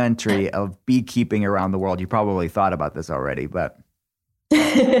documentary of beekeeping around the world. You probably thought about this already, but.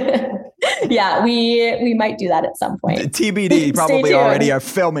 Yeah, we might do that at some point. TBD, probably already are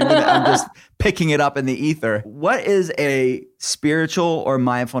filming it. I'm just picking it up in the ether. What is a spiritual or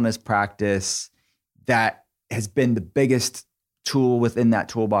mindfulness practice that has been the biggest tool within that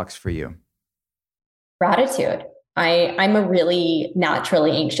toolbox for you? Gratitude. I'm a really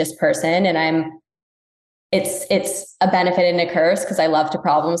naturally anxious person, and it's a benefit and a curse because I love to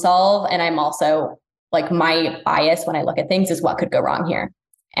problem solve. And I'm also my bias when I look at things is what could go wrong here,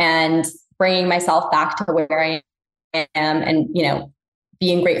 and bringing myself back to where I am and,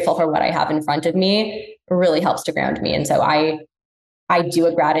 being grateful for what I have in front of me really helps to ground me. And so I do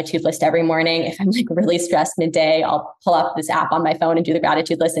a gratitude list every morning. If I'm really stressed midday, I'll pull up this app on my phone and do the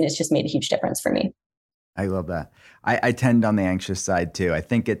gratitude list. And it's just made a huge difference for me. I love that. I tend on the anxious side too. I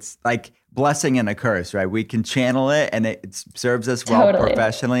think it's like blessing and a curse, right? We can channel it and it serves us well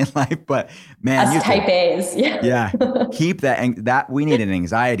professionally in life, but man, us type A's. Yeah. Keep that we need an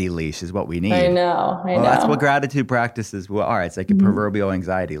anxiety leash is what we need. I know. That's what gratitude practices are. It's like a proverbial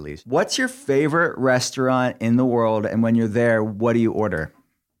anxiety leash. What's your favorite restaurant in the world? And when you're there, what do you order?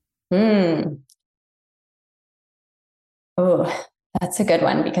 Oh, that's a good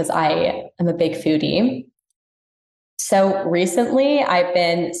one because I am a big foodie. So recently I've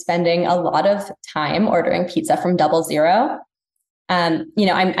been spending a lot of time ordering pizza from Double Zero. I'm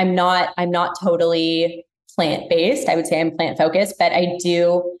not totally plant-based. I would say I'm plant-focused, but I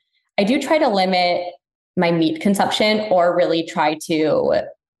do try to limit my meat consumption or really try to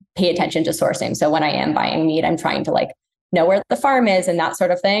pay attention to sourcing. So when I am buying meat, I'm trying to know where the farm is and that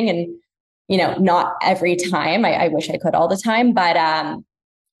sort of thing. And, not every time, I wish I could all the time, but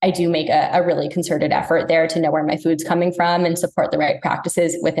I do make a really concerted effort there to know where my food's coming from and support the right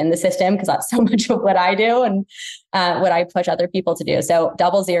practices within the system, because that's so much of what I do and what I push other people to do. So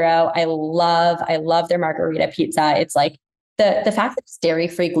Double Zero, I love their margarita pizza. It's the fact that it's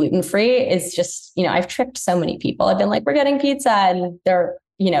dairy-free, gluten-free is just, I've tricked so many people. I've been we're getting pizza, and they're,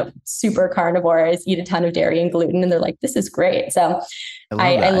 super carnivores, eat a ton of dairy and gluten. And they're this is great. So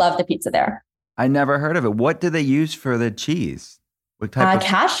I love the pizza there. I never heard of it. What do they use for the cheese? What type of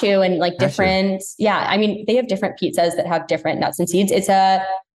cashew and different. Yeah. I mean, they have different pizzas that have different nuts and seeds. It's a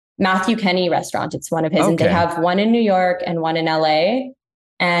Matthew Kenny restaurant. It's one of his, and they have one in New York and one in LA.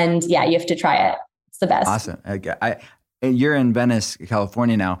 And yeah, you have to try it. It's the best. Awesome. You're in Venice,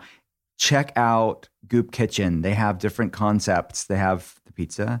 California now. Check out Goop Kitchen. They have different concepts. They have the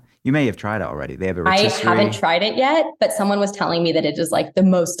pizza. You may have tried it already. They have a rotisserie. I haven't tried it yet, but someone was telling me that it is the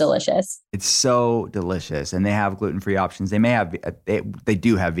most delicious. It's so delicious. And they have gluten-free options. They may have, they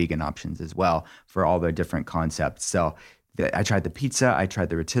do have vegan options as well for all their different concepts. So I tried the pizza. I tried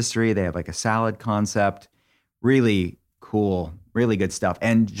the rotisserie. They have a salad concept. Really cool. Really good stuff.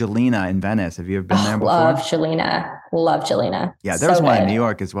 And Jelena in Venice. Have you ever been there before? Love Jelena. Yeah, there's one in New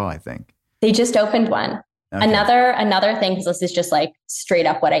York as well, I think. They just opened one. Okay. Another thing, because this is just straight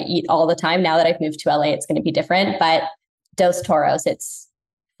up what I eat all the time. Now that I've moved to LA, it's going to be different. But Dos Toros, it's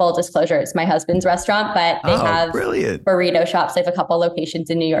full disclosure, it's my husband's restaurant, but they have burrito shops. They have a couple locations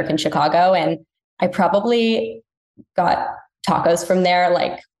in New York and Chicago. And I probably got tacos from there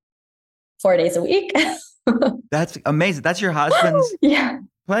 4 days a week. That's amazing. That's your husband's yeah.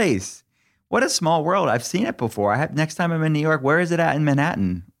 place. What a small world. I've seen it before. Next time I'm in New York, where is it at in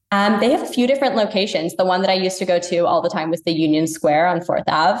Manhattan? They have a few different locations. The one that I used to go to all the time was the Union Square on 4th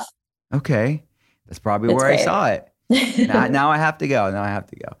Ave. Okay. That's probably where I saw it. Now I have to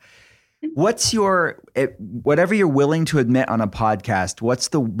go. What's whatever you're willing to admit on a podcast, what's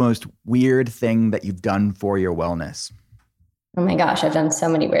the most weird thing that you've done for your wellness? Oh my gosh, I've done so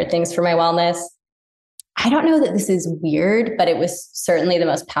many weird things for my wellness. I don't know that this is weird, but it was certainly the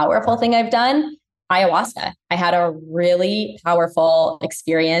most powerful thing I've done. Ayahuasca. I had a really powerful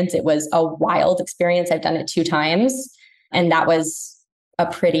experience. It was a wild experience. I've done it 2 times. And that was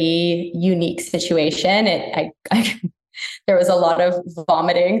a pretty unique situation. There was a lot of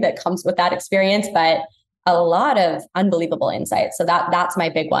vomiting that comes with that experience, but a lot of unbelievable insights. So that's my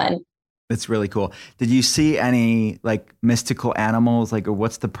big one. It's really cool. Did you see any like mystical animals? Like, or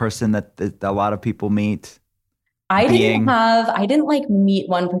what's the person that a lot of people meet? I didn't like meet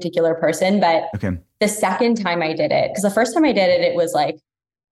one particular person, but okay. The second time I did it, because the first time I did it, it was like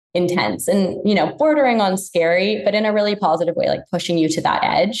intense and, bordering on scary, but in a really positive way, like pushing you to that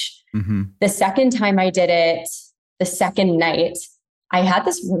edge. Mm-hmm. The second time I did it, the second night, I had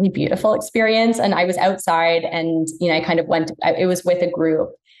this really beautiful experience, and I was outside and, I kind of it was with a group,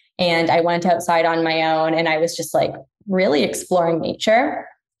 and I went outside on my own, and I was just like really exploring nature.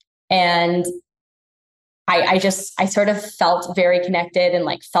 And I sort of felt very connected and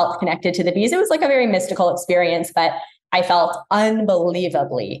like felt connected to the bees. It was like a very mystical experience, but I felt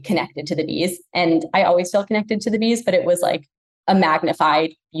unbelievably connected to the bees. And I always feel connected to the bees, but it was like a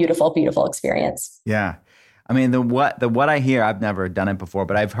magnified, beautiful, beautiful experience. Yeah. I mean, the what I hear, I've never done it before,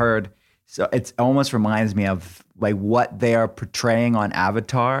 but I've heard, so it almost reminds me of like what they are portraying on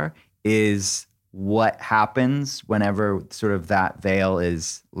Avatar is what happens whenever sort of that veil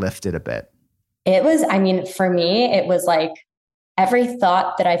is lifted a bit. It was, for me, it was like every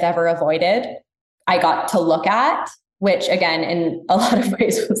thought that I've ever avoided, I got to look at, which again, in a lot of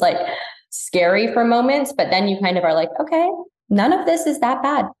ways was like scary for moments, but then you kind of are like, okay, none of this is that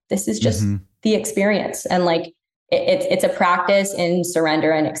bad. This is just the experience. And like, it's a practice in surrender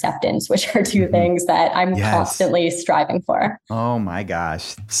and acceptance, which are two things that I'm constantly striving for. Oh my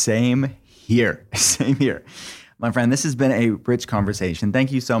gosh. Same here. Same here. My friend, this has been a rich conversation.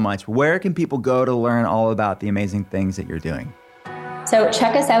 Thank you so much. Where can people go to learn all about the amazing things that you're doing? So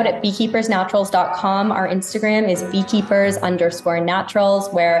check us out at beekeepersnaturals.com. Our Instagram is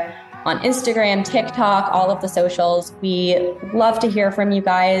beekeepers_naturals, where on Instagram, TikTok, all of the socials, we love to hear from you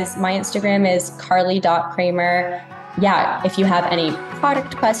guys. My Instagram is carly.kremer. Yeah, if you have any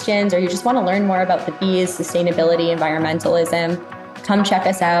product questions or you just want to learn more about the bees, sustainability, environmentalism, come check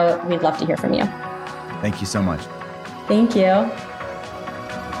us out. We'd love to hear from you. Thank you so much. Thank you.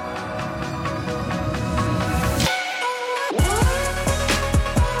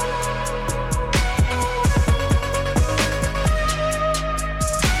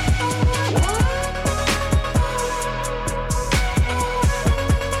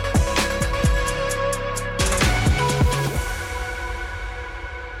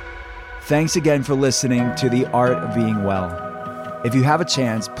 Thanks again for listening to The Art of Being Well. If you have a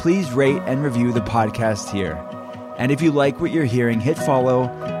chance, please rate and review the podcast here. And if you like what you're hearing, hit follow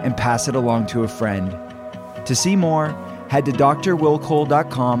and pass it along to a friend. To see more, head to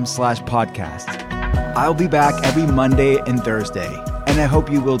drwillcole.com/podcast. I'll be back every Monday and Thursday, and I hope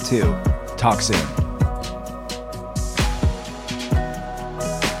you will too. Talk soon.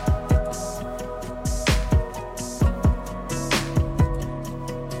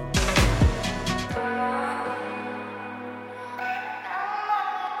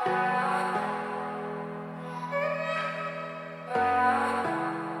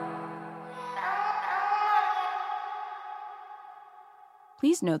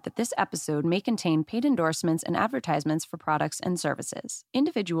 Please note that this episode may contain paid endorsements and advertisements for products and services.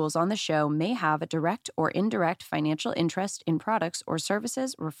 Individuals on the show may have a direct or indirect financial interest in products or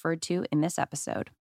services referred to in this episode.